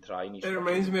not even trying. It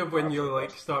reminds me of when you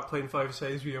like start playing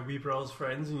 5-a-sides with your wee brother's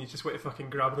friends and you just want to fucking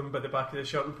grab them by the back of the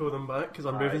shirt and pull them back because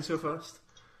they're moving so fast.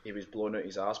 He was blowing out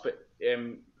his ass, but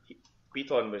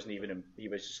Beaton wasn't even. He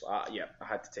was just like, I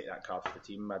had to take that card for the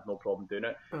team. I had no problem doing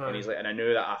it. And he's like, and I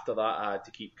knew that after that I had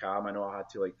to keep calm. I know I had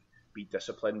to like be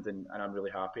disciplined, and I'm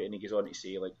really happy. And he goes on to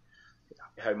say like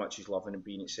how much he's loving and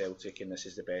being at Celtic, and this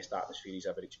is the best atmosphere he's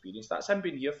ever experienced. That's him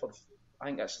being here for, I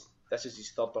think this is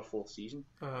his 3rd or 4th season.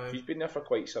 He's been there for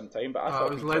quite some time. But I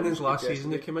thought it was Lennon's last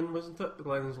season that came in, wasn't it?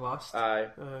 Lennon's last.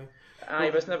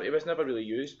 It was never really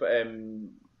used, but I'm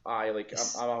a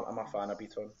fan of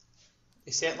Beaton.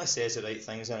 He certainly says the right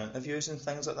things in interviews and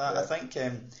things like that. I think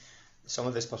some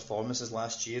of his performances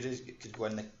last year could go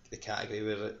in the category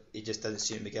where he just didn't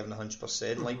seem to be given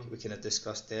 100%, like we kind of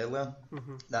discussed earlier.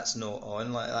 That's not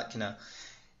on, like that kind of.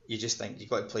 You just think you've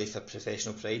got to play for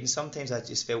professional pride, and sometimes I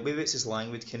just felt maybe it's his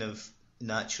language kind of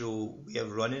natural way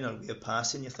of running or way of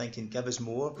passing. You're thinking, give us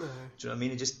more. Do you know what I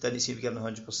mean? He just didn't seem to be given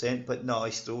 100%, but no,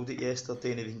 he throwed it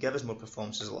yesterday, and if he can give us more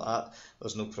performances like that,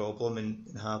 there's no problem in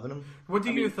having him. What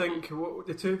do you think?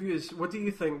 The two of you what do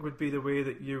you think would be the way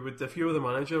that you would, if you were the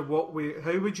manager?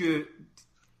 How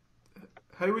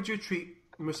would you treat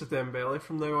Moussa Dembele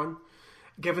from now on?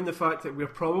 Given the fact that we're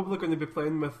probably going to be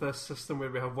playing with this system where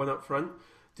we have one up front,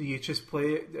 do you just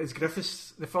play? Is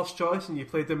Griffiths the first choice, and you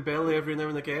play Dembele every now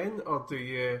and again, or do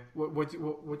you? What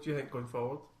do you think going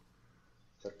forward?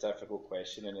 It's a difficult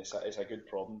question, and it's a good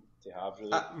problem to have.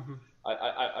 Really,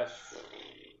 I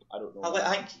don't know.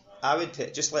 I think I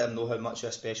would just let him know how much of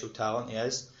a special talent he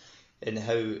is, and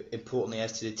how important he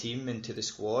is to the team and to the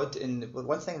squad. And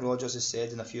one thing Rodgers has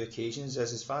said on a few occasions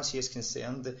is, as far as he is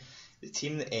concerned, the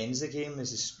team that ends the game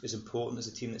is as important as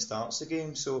the team that starts the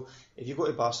game. So if you go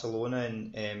to Barcelona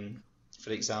and,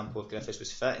 for example, if Griffiths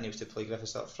was fit and he was to play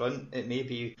Griffiths up front, it may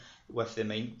be with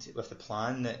the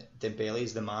plan that Dembele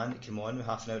is the man to come on with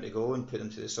half an hour to go and put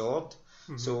him to the sword.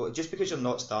 So just because you're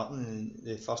not starting in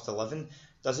the first 11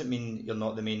 doesn't mean you're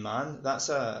not the main man. That's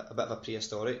a bit of a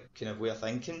prehistoric kind of way of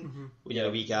thinking. When you're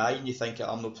a wee guy and you think,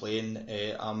 I'm not playing,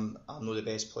 I'm not the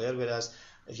best player, whereas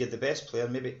if you're the best player,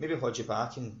 maybe hold you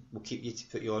back and we'll keep you to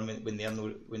put you on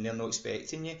when they're not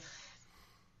expecting you.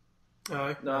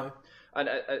 No, and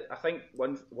I think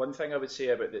one thing I would say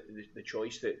about the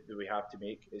choice that we have to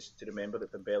make is to remember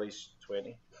that Dembele's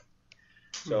 20.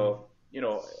 So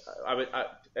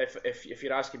if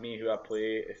you're asking me who I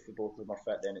play, if the both of them are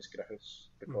fit, then it's Griffiths,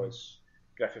 because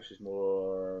Griffiths is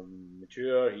more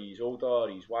mature, he's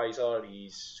older, he's wiser,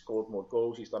 he's scored more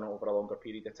goals, he's done it over a longer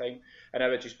period of time, and I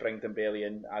would just bring Dembele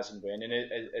in as and when. And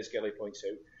as Gilly points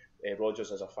out,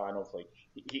 Rodgers is a fan of, like,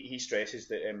 he stresses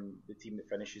that the team that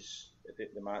finishes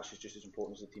the match is just as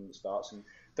important as the team that starts, and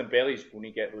Dembele is going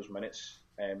to get those minutes,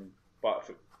 but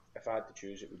if I had to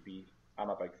choose, it would be, I'm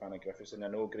a big fan of Griffiths, and I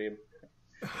know, Graham,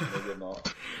 no,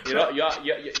 you're not.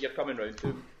 You're coming round to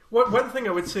him. One thing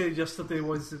I would say yesterday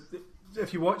was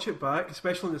if you watch it back,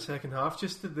 especially in the second half,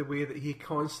 just the way that he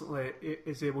constantly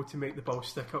is able to make the ball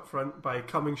stick up front by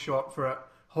coming short for it,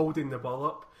 holding the ball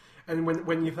up. And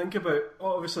when you think about,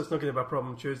 obviously it's not going to be a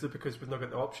problem Tuesday because we've not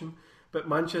got the option, but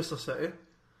Manchester City,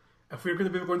 if we're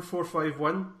going to be going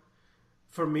 4-5-1,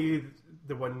 for me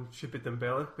the one should be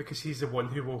Dembele because he's the one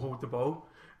who will hold the ball.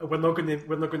 And we're not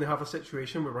going to have a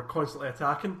situation where we're constantly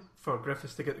attacking for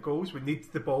Griffiths to get the goals. We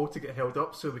need the ball to get held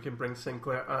up so we can bring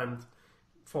Sinclair and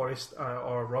Forrest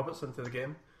or Roberts into the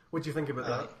game. What do you think about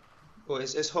that? Well,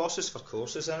 it's horses for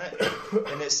courses, isn't it?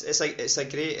 And it's a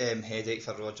great headache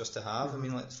for Rodgers to have. I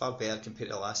mean, like, far better compared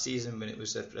to last season when it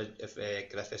was if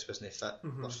Griffiths wasn't fit,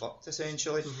 we're fucked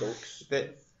essentially.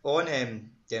 But on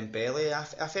Dembele,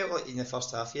 I felt like in the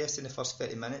first half, in the first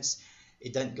 30 minutes, he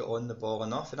didn't get on the ball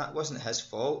enough, and that wasn't his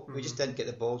fault. We just didn't get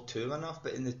the ball to him enough.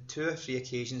 But in the 2 or 3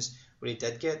 occasions where he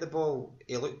did get the ball,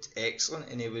 he looked excellent,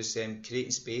 and he was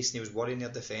creating space, and he was worrying their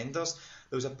defenders.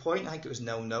 There was a point, I think it was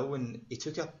 0-0, when he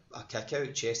took a kick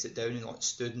out, chested it down, and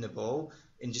stood in the ball,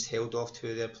 and just held off 2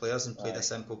 of their players and played a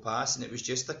simple pass, and it was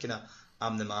just a kind of,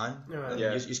 I'm the man.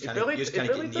 You just can't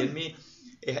get near me.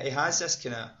 He has this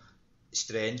kind of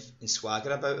strength and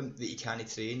swagger about him that you can't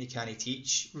train, you can't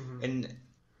teach, and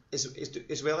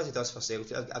as well as he does for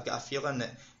Celtic, I've got a feeling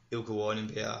that he'll go on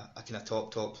and be a kind of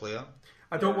top player.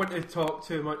 I don't want to talk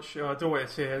too much. I don't want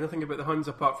to say anything about the Huns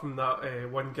apart from that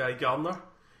one guy Garner.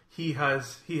 He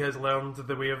has learned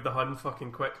the way of the Hun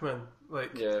fucking quick, man.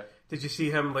 Like, did you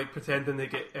see him like pretending to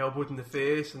get elbowed in the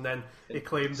face, and then he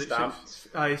claimed that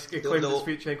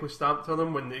Shevchenko stamped on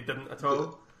him when he didn't at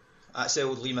all? That's the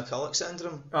old Lee McCulloch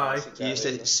syndrome. Exactly, he used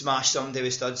to smash somebody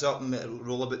with studs up and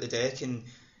roll about the deck, and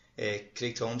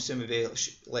Craig Thompson would be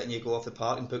letting you go off the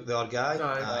park and book the other guy.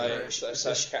 Kyle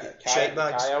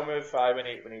move when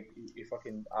he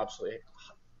fucking absolutely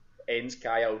ends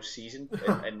Kyle's season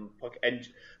and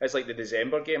it's like the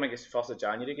December game, I guess the 1st of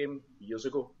January game years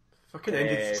ago. Fucking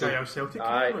ended Kyle's Celtic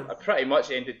career. I pretty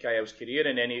much ended Kyle's career,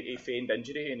 and then he feigned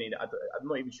injury, and I'm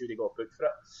not even sure he got booked for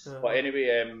it. But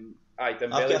anyway,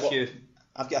 Dembele,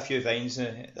 I've got a few vines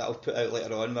that I'll put out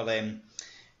later on where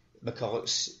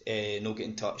McCulloch's not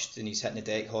getting touched and he's hitting the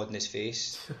deck, holding his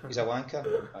face. He's a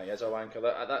wanker. He is a wanker.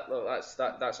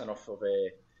 That's enough of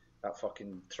that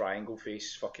fucking triangle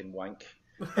face fucking wank.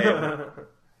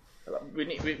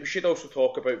 We should also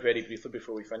talk about very briefly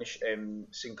before we finish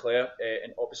Sinclair,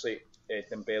 and obviously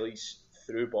Dembele's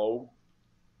through ball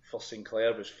for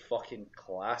Sinclair was fucking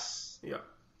class.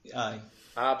 Aye.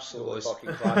 Absolutely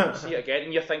fucking class. You see it again,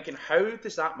 and you're thinking, how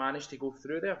does that manage to go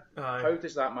through there? Aye. How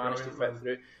does that manage to fit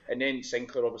through? And then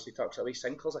Sinclair obviously tucks it away.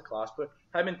 Sinclair's a class player.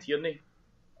 Him and Tierney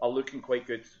are looking quite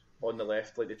good on the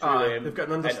left, like the two of them. They've got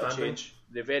an understanding. Interchange.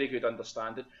 They're very good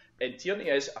understanding. And Tierney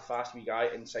is a fast wee guy,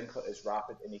 and Sinclair is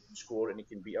rapid, and he can score, and he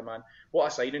can beat a man. What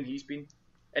a signing he's been.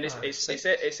 And it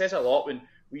says a lot when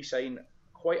we sign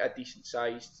quite a decent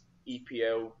sized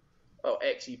ex-EPL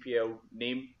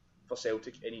name for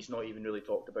Celtic, and he's not even really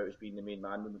talked about as being the main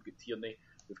man. When we've got Tierney,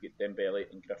 we've got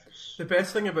Dembele and Griffiths. The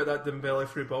best thing about that Dembele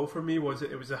through ball for me was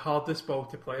that it was the hardest ball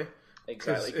to play.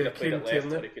 Exactly, he could have played it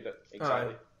left, or he could have,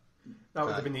 exactly. That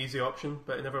would have been the easy option,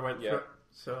 but it never went for it.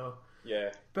 So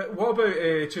yeah. But what about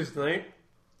Tuesday night?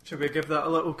 Should we give that a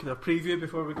little kind of preview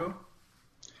before we go?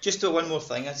 Just one more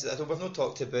thing. We've not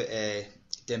talked about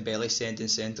Dembele sending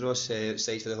Centros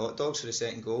outside for the hot dogs for the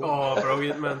second goal. Oh,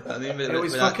 brilliant, man! I mean, it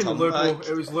was fucking Lubo.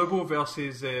 It was Lubo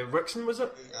versus Rixon, was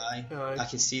it? Aye. I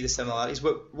can see the similarities.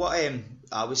 What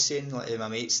I was saying, like my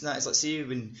mates, and that is, like, see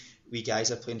when we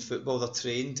guys are playing football, they're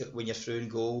trained when you're through in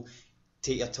goal,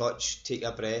 take your touch, take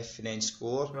your breath, and then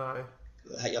score. Aye.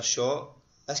 Hit your shot.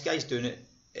 This guy's doing it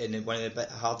in one of the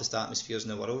hardest atmospheres in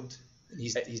the world.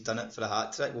 He's done it for a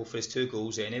hat trick. Well, for his 2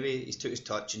 goals anyway, he's took his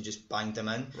touch and just banged him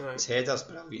in. Right. His header's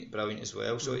brilliant as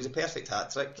well. So he's a perfect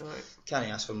hat trick. Right. Can't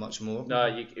ask for much more. No,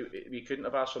 you couldn't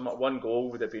have asked for much. 1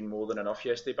 goal would have been more than enough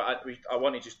yesterday. But I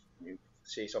want to just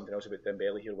say something else about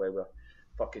Dembele here while we're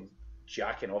fucking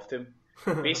jacking off to him.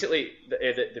 Basically,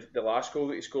 the last goal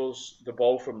that he scores, the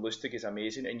ball from Lustig is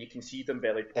amazing, and you can see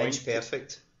Dembele points.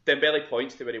 Perfect. Dembele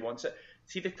points to where he wants it.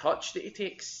 See the touch that he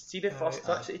takes. See the first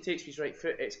touch that he takes with his right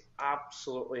foot. It's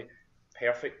absolutely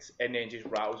perfect, and then just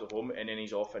rattles it home, and then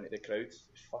he's off into the crowd. It's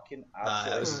fucking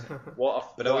absolutely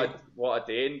what a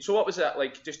day. And so, what was that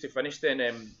like? Just to finish,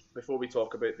 then, before we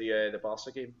talk about the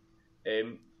Barca game,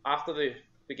 after the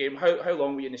game, how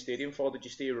long were you in the stadium for? Did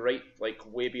you stay right, like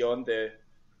way beyond the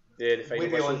final whistle? Way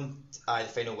beyond the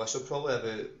final whistle, probably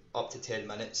about up to 10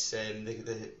 minutes.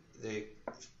 The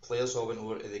players all went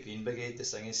over to the Green Brigade, the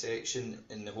singing section,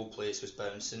 and the whole place was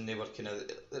bouncing. They were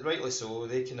rightly so,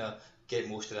 they get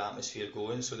most of the atmosphere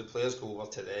going, so the players go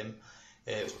over to them.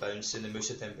 It was bouncing, the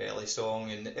Moussa Dembele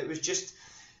song, and it was just,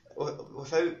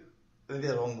 without maybe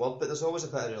the wrong word, but there's always a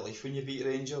bit of relief when you beat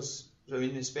Rangers. I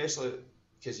mean, especially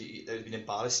because it would have been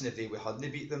embarrassing if we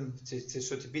hadn't beat them.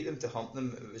 So to beat them, to hump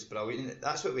them, it was brilliant. And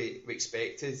that's what we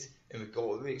expected, and we got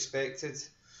what we expected.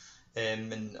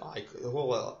 And the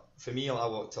whole, for me, I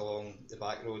walked along the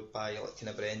back road by kind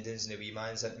of Brendan's and the wee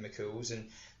man's into McCool's, and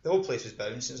the whole place was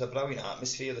bouncing. It was a brilliant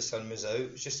atmosphere. The sun was out.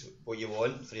 It was just what you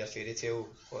want for your fairy tale.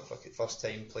 First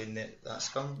time playing that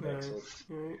scum.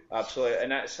 Absolutely,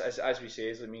 and that's as we say,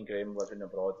 as me and Graham living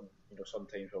abroad, and,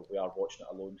 sometimes we are watching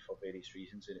it alone for various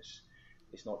reasons, and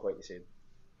it's not quite the same.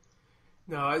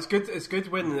 No, it's good. It's good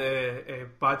when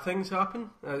bad things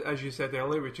happen. As you said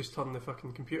earlier, we just turn the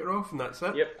fucking computer off and that's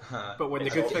it. Yep. But when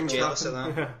the good things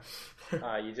happen,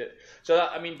 you do. So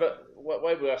that, but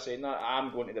while we are saying that,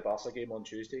 I'm going to the Barca game on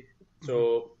Tuesday.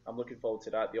 So I'm looking forward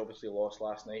to that. They obviously lost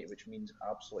last night, which means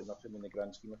absolutely nothing in the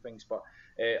grand scheme of things. But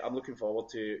I'm looking forward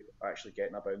to actually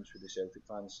getting a bounce with the Celtic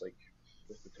fans, like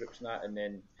with the troops and that. And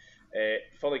then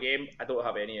for the game, I don't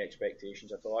have any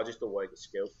expectations at all. I just don't want to get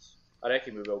scalped. I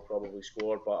reckon we will probably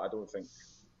score, but I don't think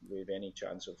we have any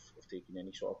chance of taking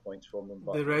any sort of points from them.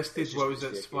 But they rested, what was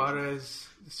it, Suarez,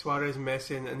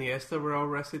 Messi and Iniesta were all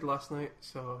rested last night,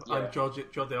 so and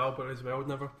Jordi Alba as well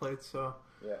never played, so...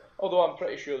 Yeah, although I'm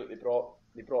pretty sure that they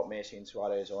brought Messi and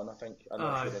Suarez on, I think. I'm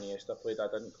not sure Iniesta played, I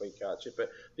didn't quite catch it, but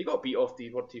they got beat off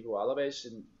Deportivo Alaves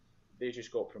and they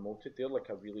just got promoted. They're like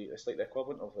it's like the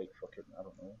equivalent of like fucking, I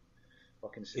don't know,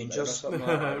 fucking Rangers.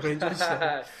 Like Rangers.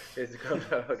 It's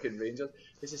fucking Rangers.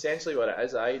 It's essentially what it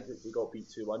is. We got beat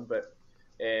 2-1, but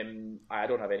I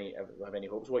don't have any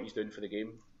hopes. What are you doing for the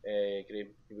game, Graham?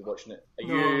 You'll be watching it.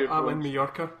 I'm in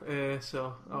Mallorca,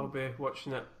 so I'll be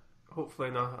watching it. Hopefully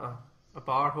in a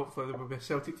bar. Hopefully there will be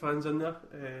Celtic fans in there.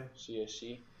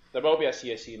 CSC. There will be a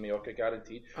CSC in Mallorca,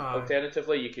 guaranteed.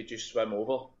 Alternatively, you could just swim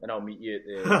over, and I'll meet you at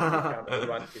the camp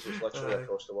because it's literally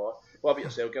across the water. What about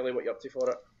yourself, Gilly? What are you up to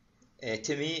for it?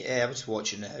 To me, I was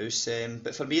watching the house,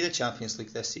 but for me the Champions League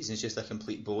this season is just a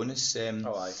complete bonus. I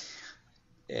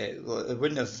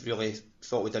wouldn't have really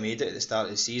thought we'd have made it at the start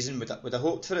of the season. Would have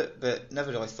hoped for it, but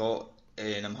never really thought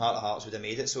in my heart of hearts would have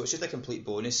made it. So it's just a complete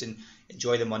bonus, and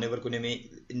enjoy the money we're going to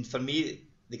make. And for me,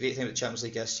 the great thing about the Champions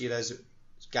League this year is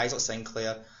guys like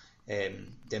Sinclair,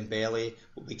 Dembele,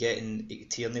 will be getting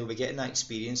Tierney, will be getting that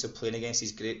experience of playing against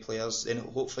these great players. And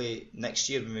hopefully next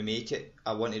year when we make it,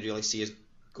 I want to really see us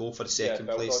go for the second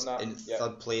place, and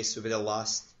third place will be the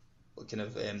last kind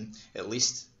of at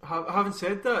least. Having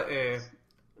said that,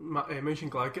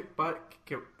 Mönchengladbach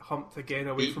get humped again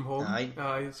away from home.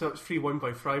 So it's 3-1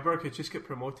 by Freiburg, who just got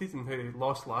promoted and who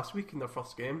lost last week in their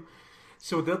first game.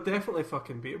 So they're definitely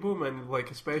fucking beatable, man. Like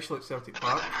especially at Celtic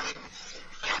Park.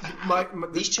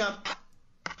 These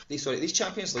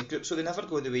Champions League groups, so they never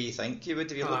go the way you think you would.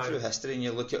 If you look through history and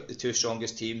you look at the two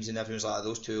strongest teams and everyone's like,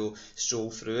 those two will stroll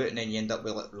through it, and then you end up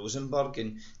with like Rosenborg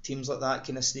and teams like that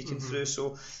kind of sneaking through.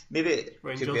 So maybe it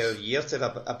could be a year to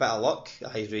have a bit of luck.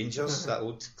 Rangers, that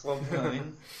old club, you know what I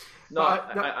mean? No,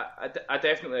 I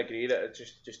definitely agree that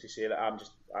just to say that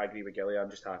I agree with Gilly. I'm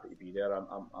just happy to be there. I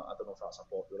don't know if that's a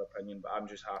popular opinion, but I'm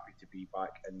just happy to be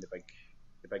back in the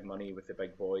big money with the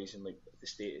big boys and like the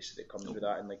status that comes with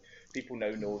that, and like people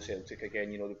now know Celtic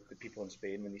again. You know, the people in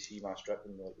Spain, when they see my strip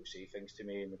and they say things to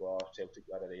me and they go, "Oh, Celtic,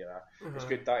 It's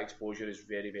good. That exposure is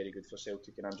very, very good for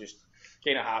Celtic, and I'm just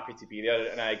kind of happy to be there.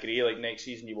 And I agree. Like next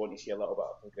season, you want to see a little bit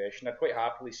of progression. I'd quite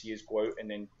happily see us go out and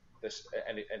then this,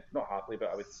 and not happily,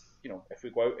 but I would, if we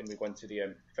go out and we go into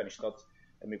the finish third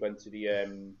and we go into the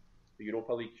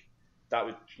Europa League, that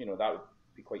would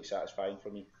be quite satisfying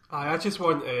for me. I just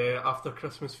want after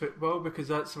Christmas football, because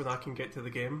that's when I can get to the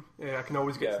game. I can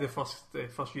always get to the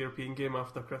first European game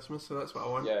after Christmas, so that's what I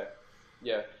want.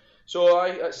 Yeah. So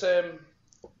it's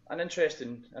an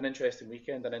interesting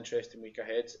weekend, an interesting week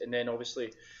ahead, and then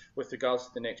obviously with regards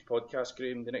to the next podcast,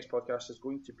 Graham, the next podcast is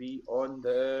going to be on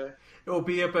It'll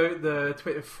be about the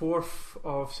 24th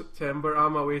of September.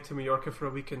 I'm away to Mallorca for a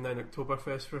week and then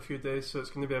Oktoberfest for a few days, so it's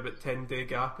going to be about 10-day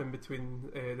gap in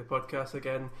between the podcast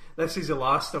again. This is the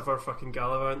last of our fucking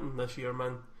gallivanting this year,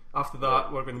 man. After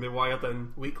that, we're going to be wired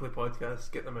in weekly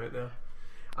podcasts, get them out there.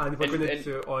 And we're going to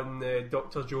do it on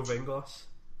Dr. Joe Venglas.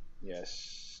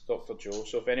 Yes, Dr. Joe.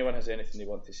 So if anyone has anything they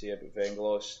want to say about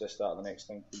Venglos, this, that, or the next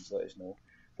thing, please let us know.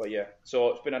 But yeah, so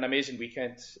it's been an amazing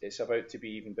weekend. It's about to be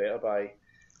even better by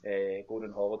going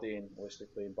on holiday and obviously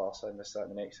playing Barca and this, that,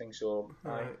 and the next thing. So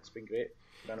it's been great.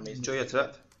 It's been amazing. Enjoy your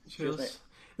trip. Cheers, mate.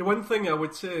 The one thing I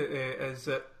would say is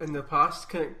that in the past,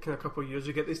 kind of a couple of years,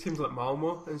 you get these teams like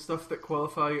Malmo and stuff that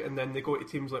qualify, and then they go to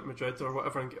teams like Madrid or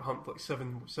whatever and get humped like 7-0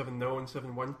 and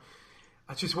 7-1.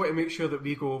 I just want to make sure that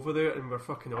we go over there and we're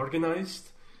fucking organised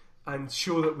and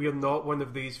show that we're not one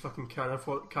of these fucking cannon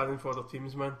fodder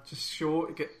teams, man. Just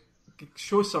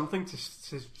show something to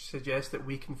suggest that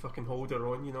we can fucking hold our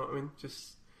own, you know what I mean?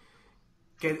 Just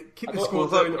keep the score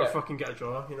down or fucking get a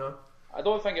draw, you know? I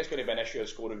don't think it's going to be an issue of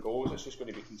scoring goals. It's just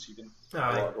going to be conceding a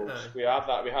lot of goals. Aye. We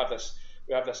have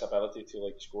this ability to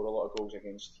like score a lot of goals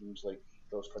against teams like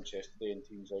those yesterday and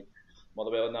teams like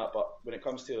Motherwell and that. But when it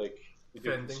comes to like we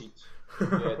do concede,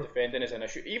 defending is an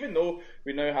issue. Even though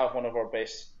we now have one of our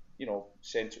best,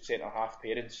 centre half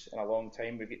pairings in a long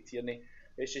time, we've got Tierney.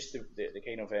 It's just the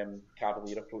kind of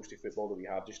cavalier approach to football that we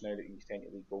have just now that you tend to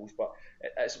lead goals. But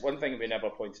it's one thing we never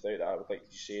pointed out that I would like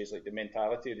to say is like the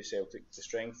mentality of the Celtic,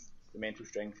 the mental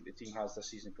strength that the team has this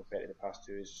season compared to the past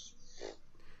two is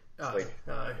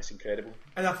it's incredible.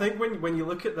 And I think when you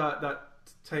look at that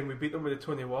time we beat them with a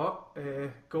Tony Watt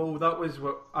goal, that was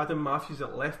what Adam Matthews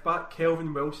at left back,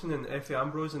 Kelvin Wilson and Efe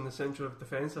Ambrose in the centre of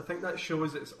defence. I think that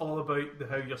shows it's all about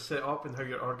how you're set up and how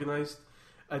you're organised,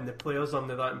 and the players aren't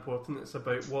that important. It's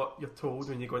about what you're told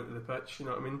when you go into the pitch. You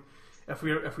know what I mean? If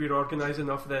we're organised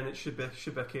enough, then it should be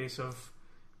a case of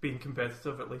being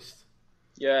competitive at least.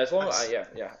 Yeah, as long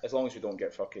as we don't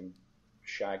get fucking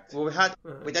shagged. Well,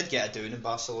 we did get a down in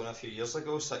Barcelona a few years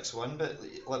ago, 6-1. But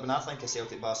like, when I think of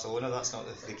Celtic Barcelona, that's not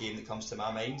the game that comes to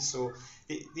my mind. So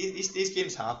these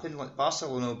games happen. Like,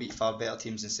 Barcelona will beat far better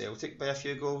teams than Celtic by a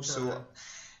few goals. So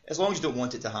as long as you don't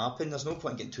want it to happen, there's no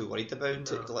point in getting too worried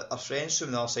about it. Like, our friends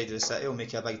from the other side of the city will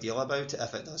make a big deal about it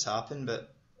if it does happen,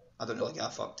 but I don't really give a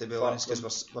fuck, to be honest,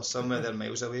 because we're somewhere they're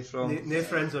miles away from. No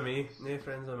friends of me, no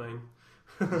friends of mine.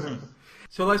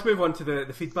 So let's move on to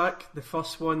the feedback. The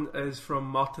first one is from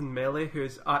Martin Melly, who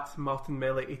is at Martin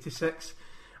Melly 86,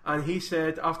 and he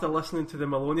said, after listening to the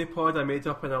Maloney pod, I made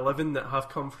up an 11 that have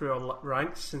come through our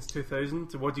ranks since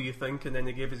 2000. What do you think? And then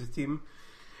he gave us a team.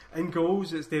 In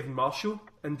goals, it's David Marshall.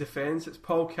 In defence, it's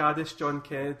Paul Caddis, John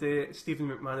Kennedy, Stephen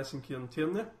McManus and Kieran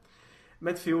Tierney.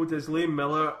 Midfield is Liam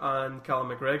Miller and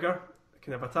Callum McGregor.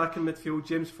 Kind of attacking midfield,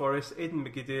 James Forrest, Aidan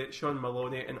McGeady, Sean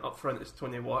Maloney, and up front is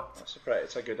Tony Watt.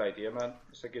 It's a good idea, man.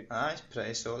 It's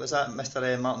pretty solid. Is that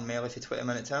Mr. Martin Melly for 20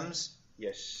 Minute Tims?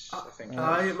 Yes, I think.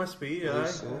 It must be.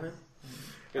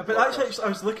 But actually, I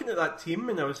was looking at that team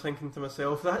and I was thinking to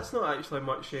myself, that's not actually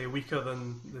much weaker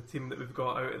than the team that we've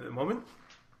got out at the moment.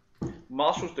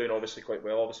 Marshall's doing obviously quite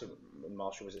well. Obviously, when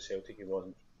Marshall was at Celtic, he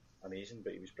wasn't amazing,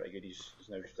 but he was pretty good. He's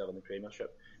now still in the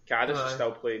Premiership. Caddis is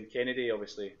still playing. Kennedy,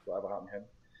 obviously, whatever happened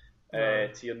to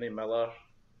him. Tierney, Miller,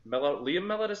 Liam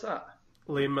Miller, is that?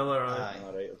 Liam Miller, aye.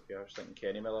 Alright, okay, I was thinking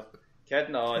Kenny Miller.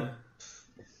 Kidding on.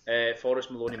 Forrest,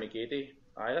 Maloney, McGeady.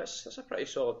 Aye, that's a pretty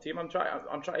solid team. I'm trying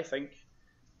to think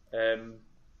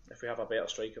if we have a better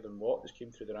striker than Watt that's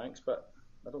came through the ranks, but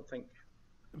I don't think.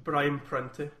 Brian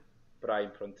Prunty.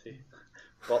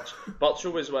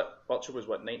 Butcher was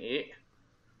what, 98?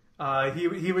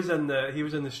 He was in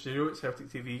the studio at Celtic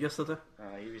TV yesterday.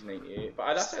 He was 98,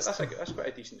 but that's quite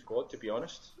a decent squad, to be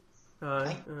honest.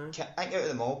 I think out of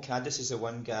them all, Caddis is the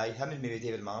one guy. Him and maybe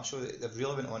David Marshall, they've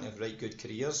really went on to have right good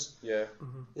careers. Yeah.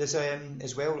 Mm-hmm. There's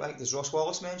as well, like, there's Ross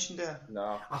Wallace mentioned there.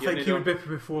 No, I think he would be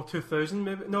before 2000,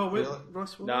 maybe. No, wait, really?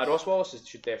 Ross Wallace. Nah, Ross Wallace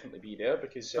should definitely be there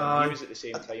because he was at the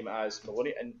same time as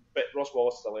Maloney, but Ross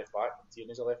Wallace is a left back, and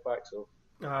Tierney's a left back, so.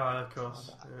 Of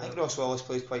course. I think Ross Wallace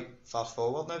plays quite far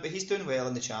forward now, but he's doing well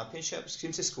in the Championship.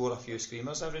 Seems to score a few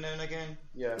screamers every now and again.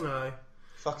 Yeah. Aye.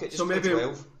 Fuck it, just so play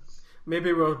 12.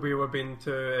 Maybe we were being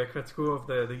too critical of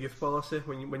the youth policy.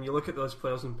 When you look at those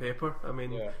players on paper, I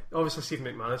mean, obviously Stephen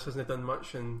McManus hasn't done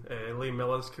much, and Liam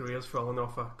Miller's career's fallen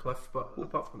off a cliff. But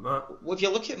apart from that, well, if you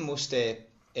look at most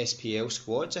SPL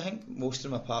squads, I think most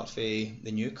of them, apart from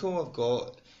the Newco, have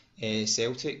got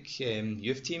Celtic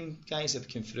youth team guys have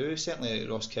come through. Certainly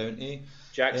Ross County,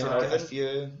 Jackson Irvine, a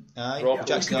few.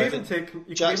 Jackson Irvine.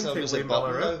 Jackson Irvine's at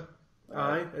Miller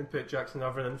now. And put Jackson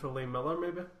Irvine in for Liam Miller,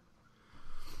 maybe.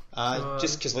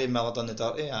 Just because Liam Miller done the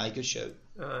dirty. Good shout.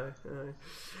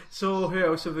 So who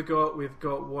else have we got? We've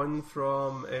got one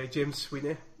from James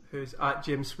Sweeney, who's at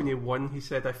James Sweeney 1. He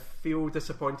said, I feel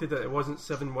disappointed that it wasn't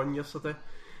 7-1 yesterday.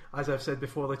 As I've said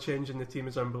before, the change in the team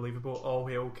is unbelievable. All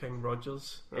hail King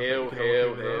Rodgers. Hail.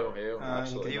 I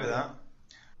agree with that.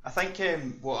 I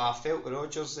think what I felt with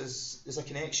Rodgers is there's a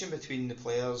connection between the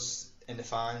players and the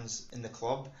fans and the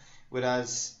club,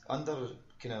 whereas under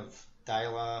kind of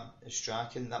Dyla,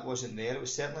 Strachan, that wasn't there. It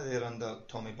was certainly there under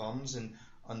Tommy Burns and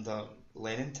under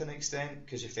Lennon to an extent,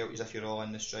 because you felt as if you're all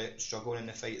in the struggle and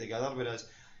the fight together, whereas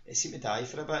it seemed to die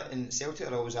for a bit, and Celtic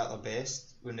are always at their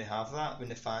best when they have that, when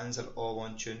the fans are all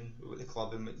on tune with what the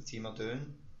club and what the team are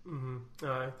doing.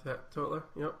 Aye, totally,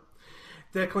 yep.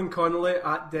 Declan Connolly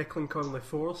at Declan Connolly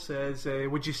 4 says,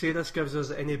 would you say this gives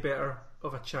us any better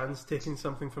of a chance taking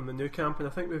something from the new camp? And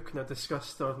I think we've kind of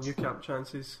discussed our new camp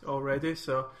chances already,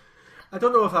 so I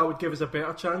don't know if that would give us a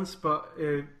better chance, but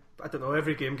I don't know,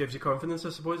 every game gives you confidence, I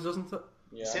suppose, doesn't it?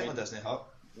 Yeah, certainly doesn't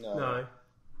help. No.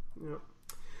 Yeah.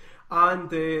 And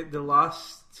the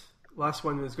last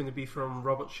one is going to be from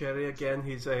Robert Sherry again.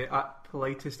 He's at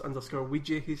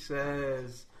politest_Ouija. He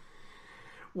says,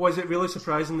 was it really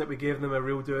surprising that we gave them a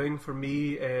real doing? For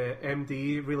me,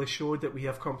 MD really showed that we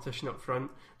have competition up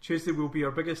front. Tuesday will be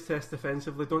our biggest test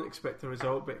defensively. Don't expect a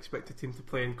result, but expect the team to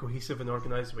play in a cohesive and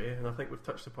organised way. And I think we've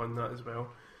touched upon that as well.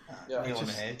 Yeah, nail on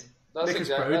the head. That's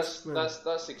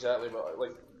exactly what,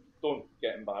 like, don't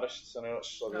get embarrassed. I know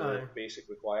it's a really basic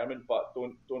requirement, but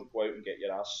don't go out and get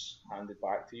your ass handed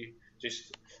back to you.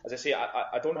 Just as I say,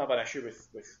 I don't have an issue with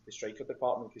the striker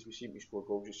department because we seem to score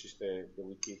goals. It's just the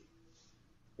leaky.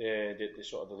 The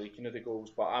sort of the leaking of the goals,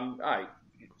 but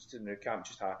it's in the camp,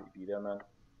 just happy to be there, man.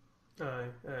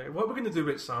 What are we going to do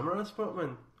with Samaras,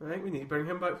 Spotman? I think we need to bring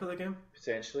him back for the game.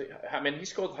 Potentially. I mean, he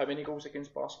scored how many goals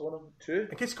against Barcelona? 2? I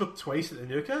think he scored twice at the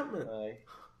new camp, man. Aye.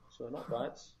 So not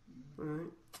bad.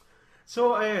 Right.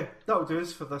 So that'll do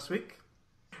us for this week.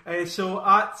 So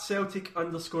at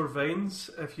Celtic_Vines,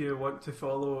 if you want to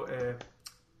follow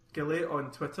Gilly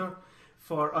on Twitter.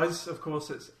 For us, of course,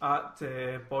 it's at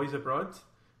Bhoys Abroad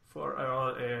for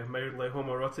our mildly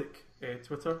homoerotic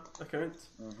Twitter account.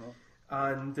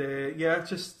 And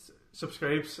just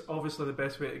subscribe's obviously the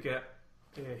best way to get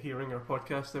hearing our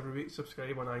podcast every week.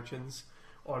 Subscribe on iTunes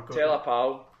or go tell a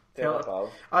pal.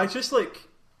 I just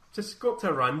go up to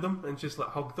a random and just like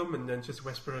hug them and then just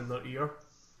whisper in their ear.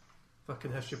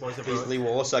 Fucking History Boys Abroad. Lee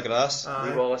Wallace a grass.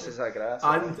 Lee Wallace is a grass.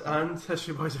 And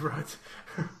History Boys Abroad.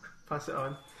 Pass it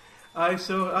on.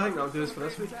 So I think that'll do us for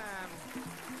this week.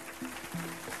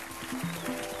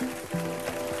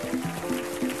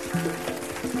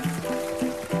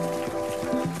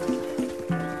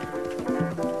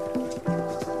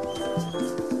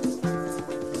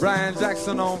 Brian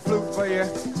Jackson on flute for you.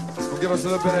 Will give us a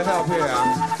little bit of help here.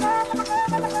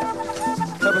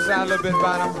 Help us out a little bit,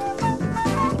 Bottom.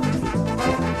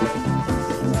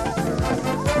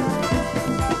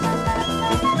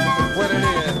 What it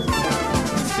is?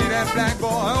 See that black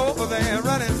boy over there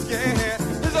running scared.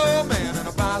 His old man in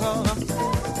a bottle.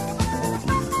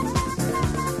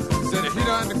 Said he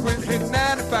done to quit hitting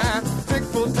 95, take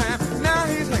full time. Now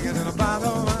he's hanging in a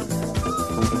bottle.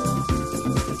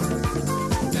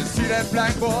 That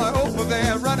black boy over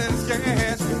there running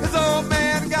scared. His old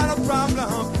man got a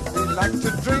problem. He like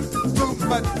to drink too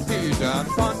much. He done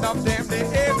fond of damn near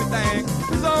everything.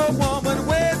 His old woman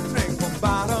wet drink from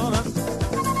bottle.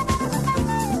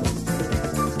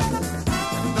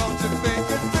 Don't you think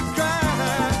it's a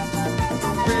crime?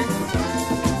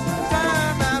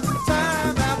 Time after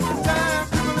time after time,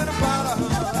 people in a bottle.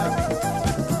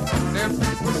 Them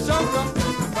people show up in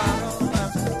the bottle.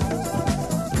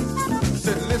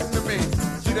 Listen to me,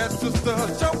 see that sister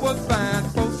show was fine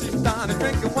before she started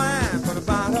drinking wine for the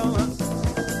bottle.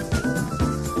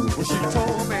 Well, she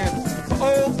told me the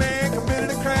old man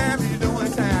committed a crime, he's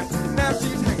doing time. Now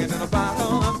she's hanging in a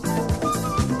bottle.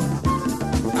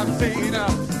 I've seen her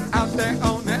out there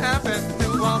on the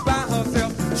avenue all by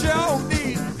herself. She don't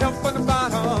need help in the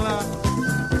bottle.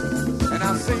 And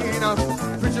I've seen her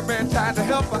preacher man tried to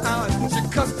help her out. She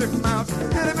cussed him out,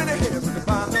 hit him in the head with the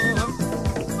bottle.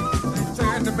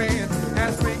 Turned to me and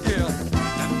asked me, Gil,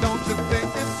 and don't you think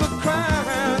it's a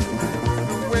crime?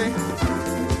 Wait,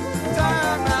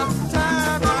 time after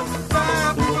time after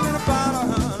time, people in a bottle.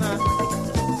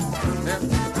 And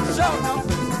people showing up in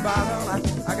the bottle.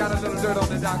 I got a little dirt on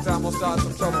the doctor, I'm gonna start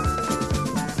some trouble.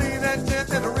 See that gent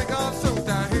in a rig on suit,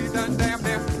 now he done damn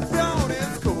near blown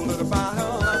in school in the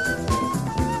bottle.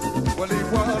 Well, he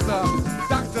was a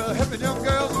doctor helping young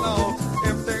girls along.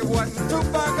 If they wasn't too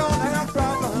far gonna have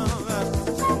problems.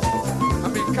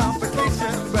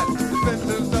 Complications, but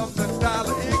defenders of the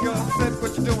Dollar Eagle said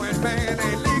what you're doing, man,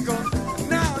 ain't legal.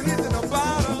 Now he's in a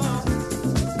bottle.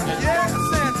 Yes,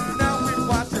 and now we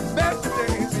watching best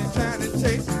days. He's trying to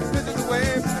chase business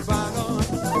away from the bottle.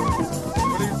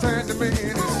 Well, he turned to me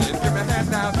and he said, give me a hand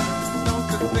now. Don't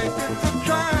you think it's a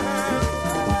crime?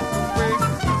 Wait,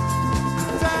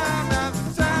 time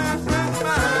after time, friend of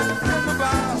mine in the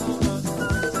bottle.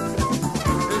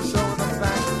 They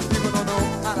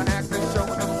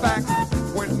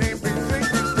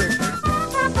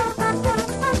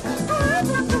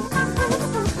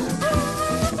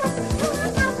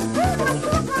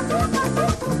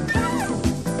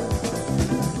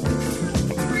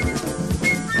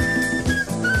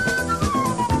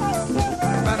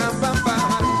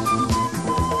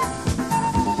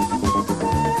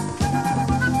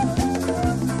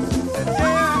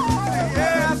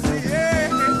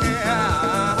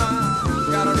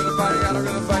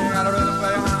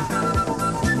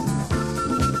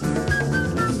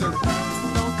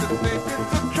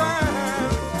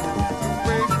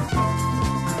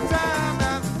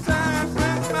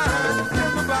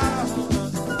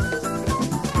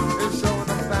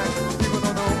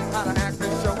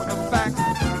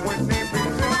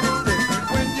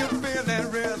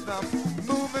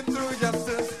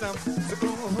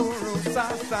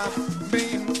I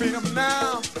mean freedom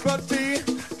now, but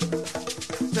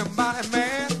somebody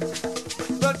man,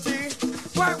 but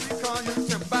why we call you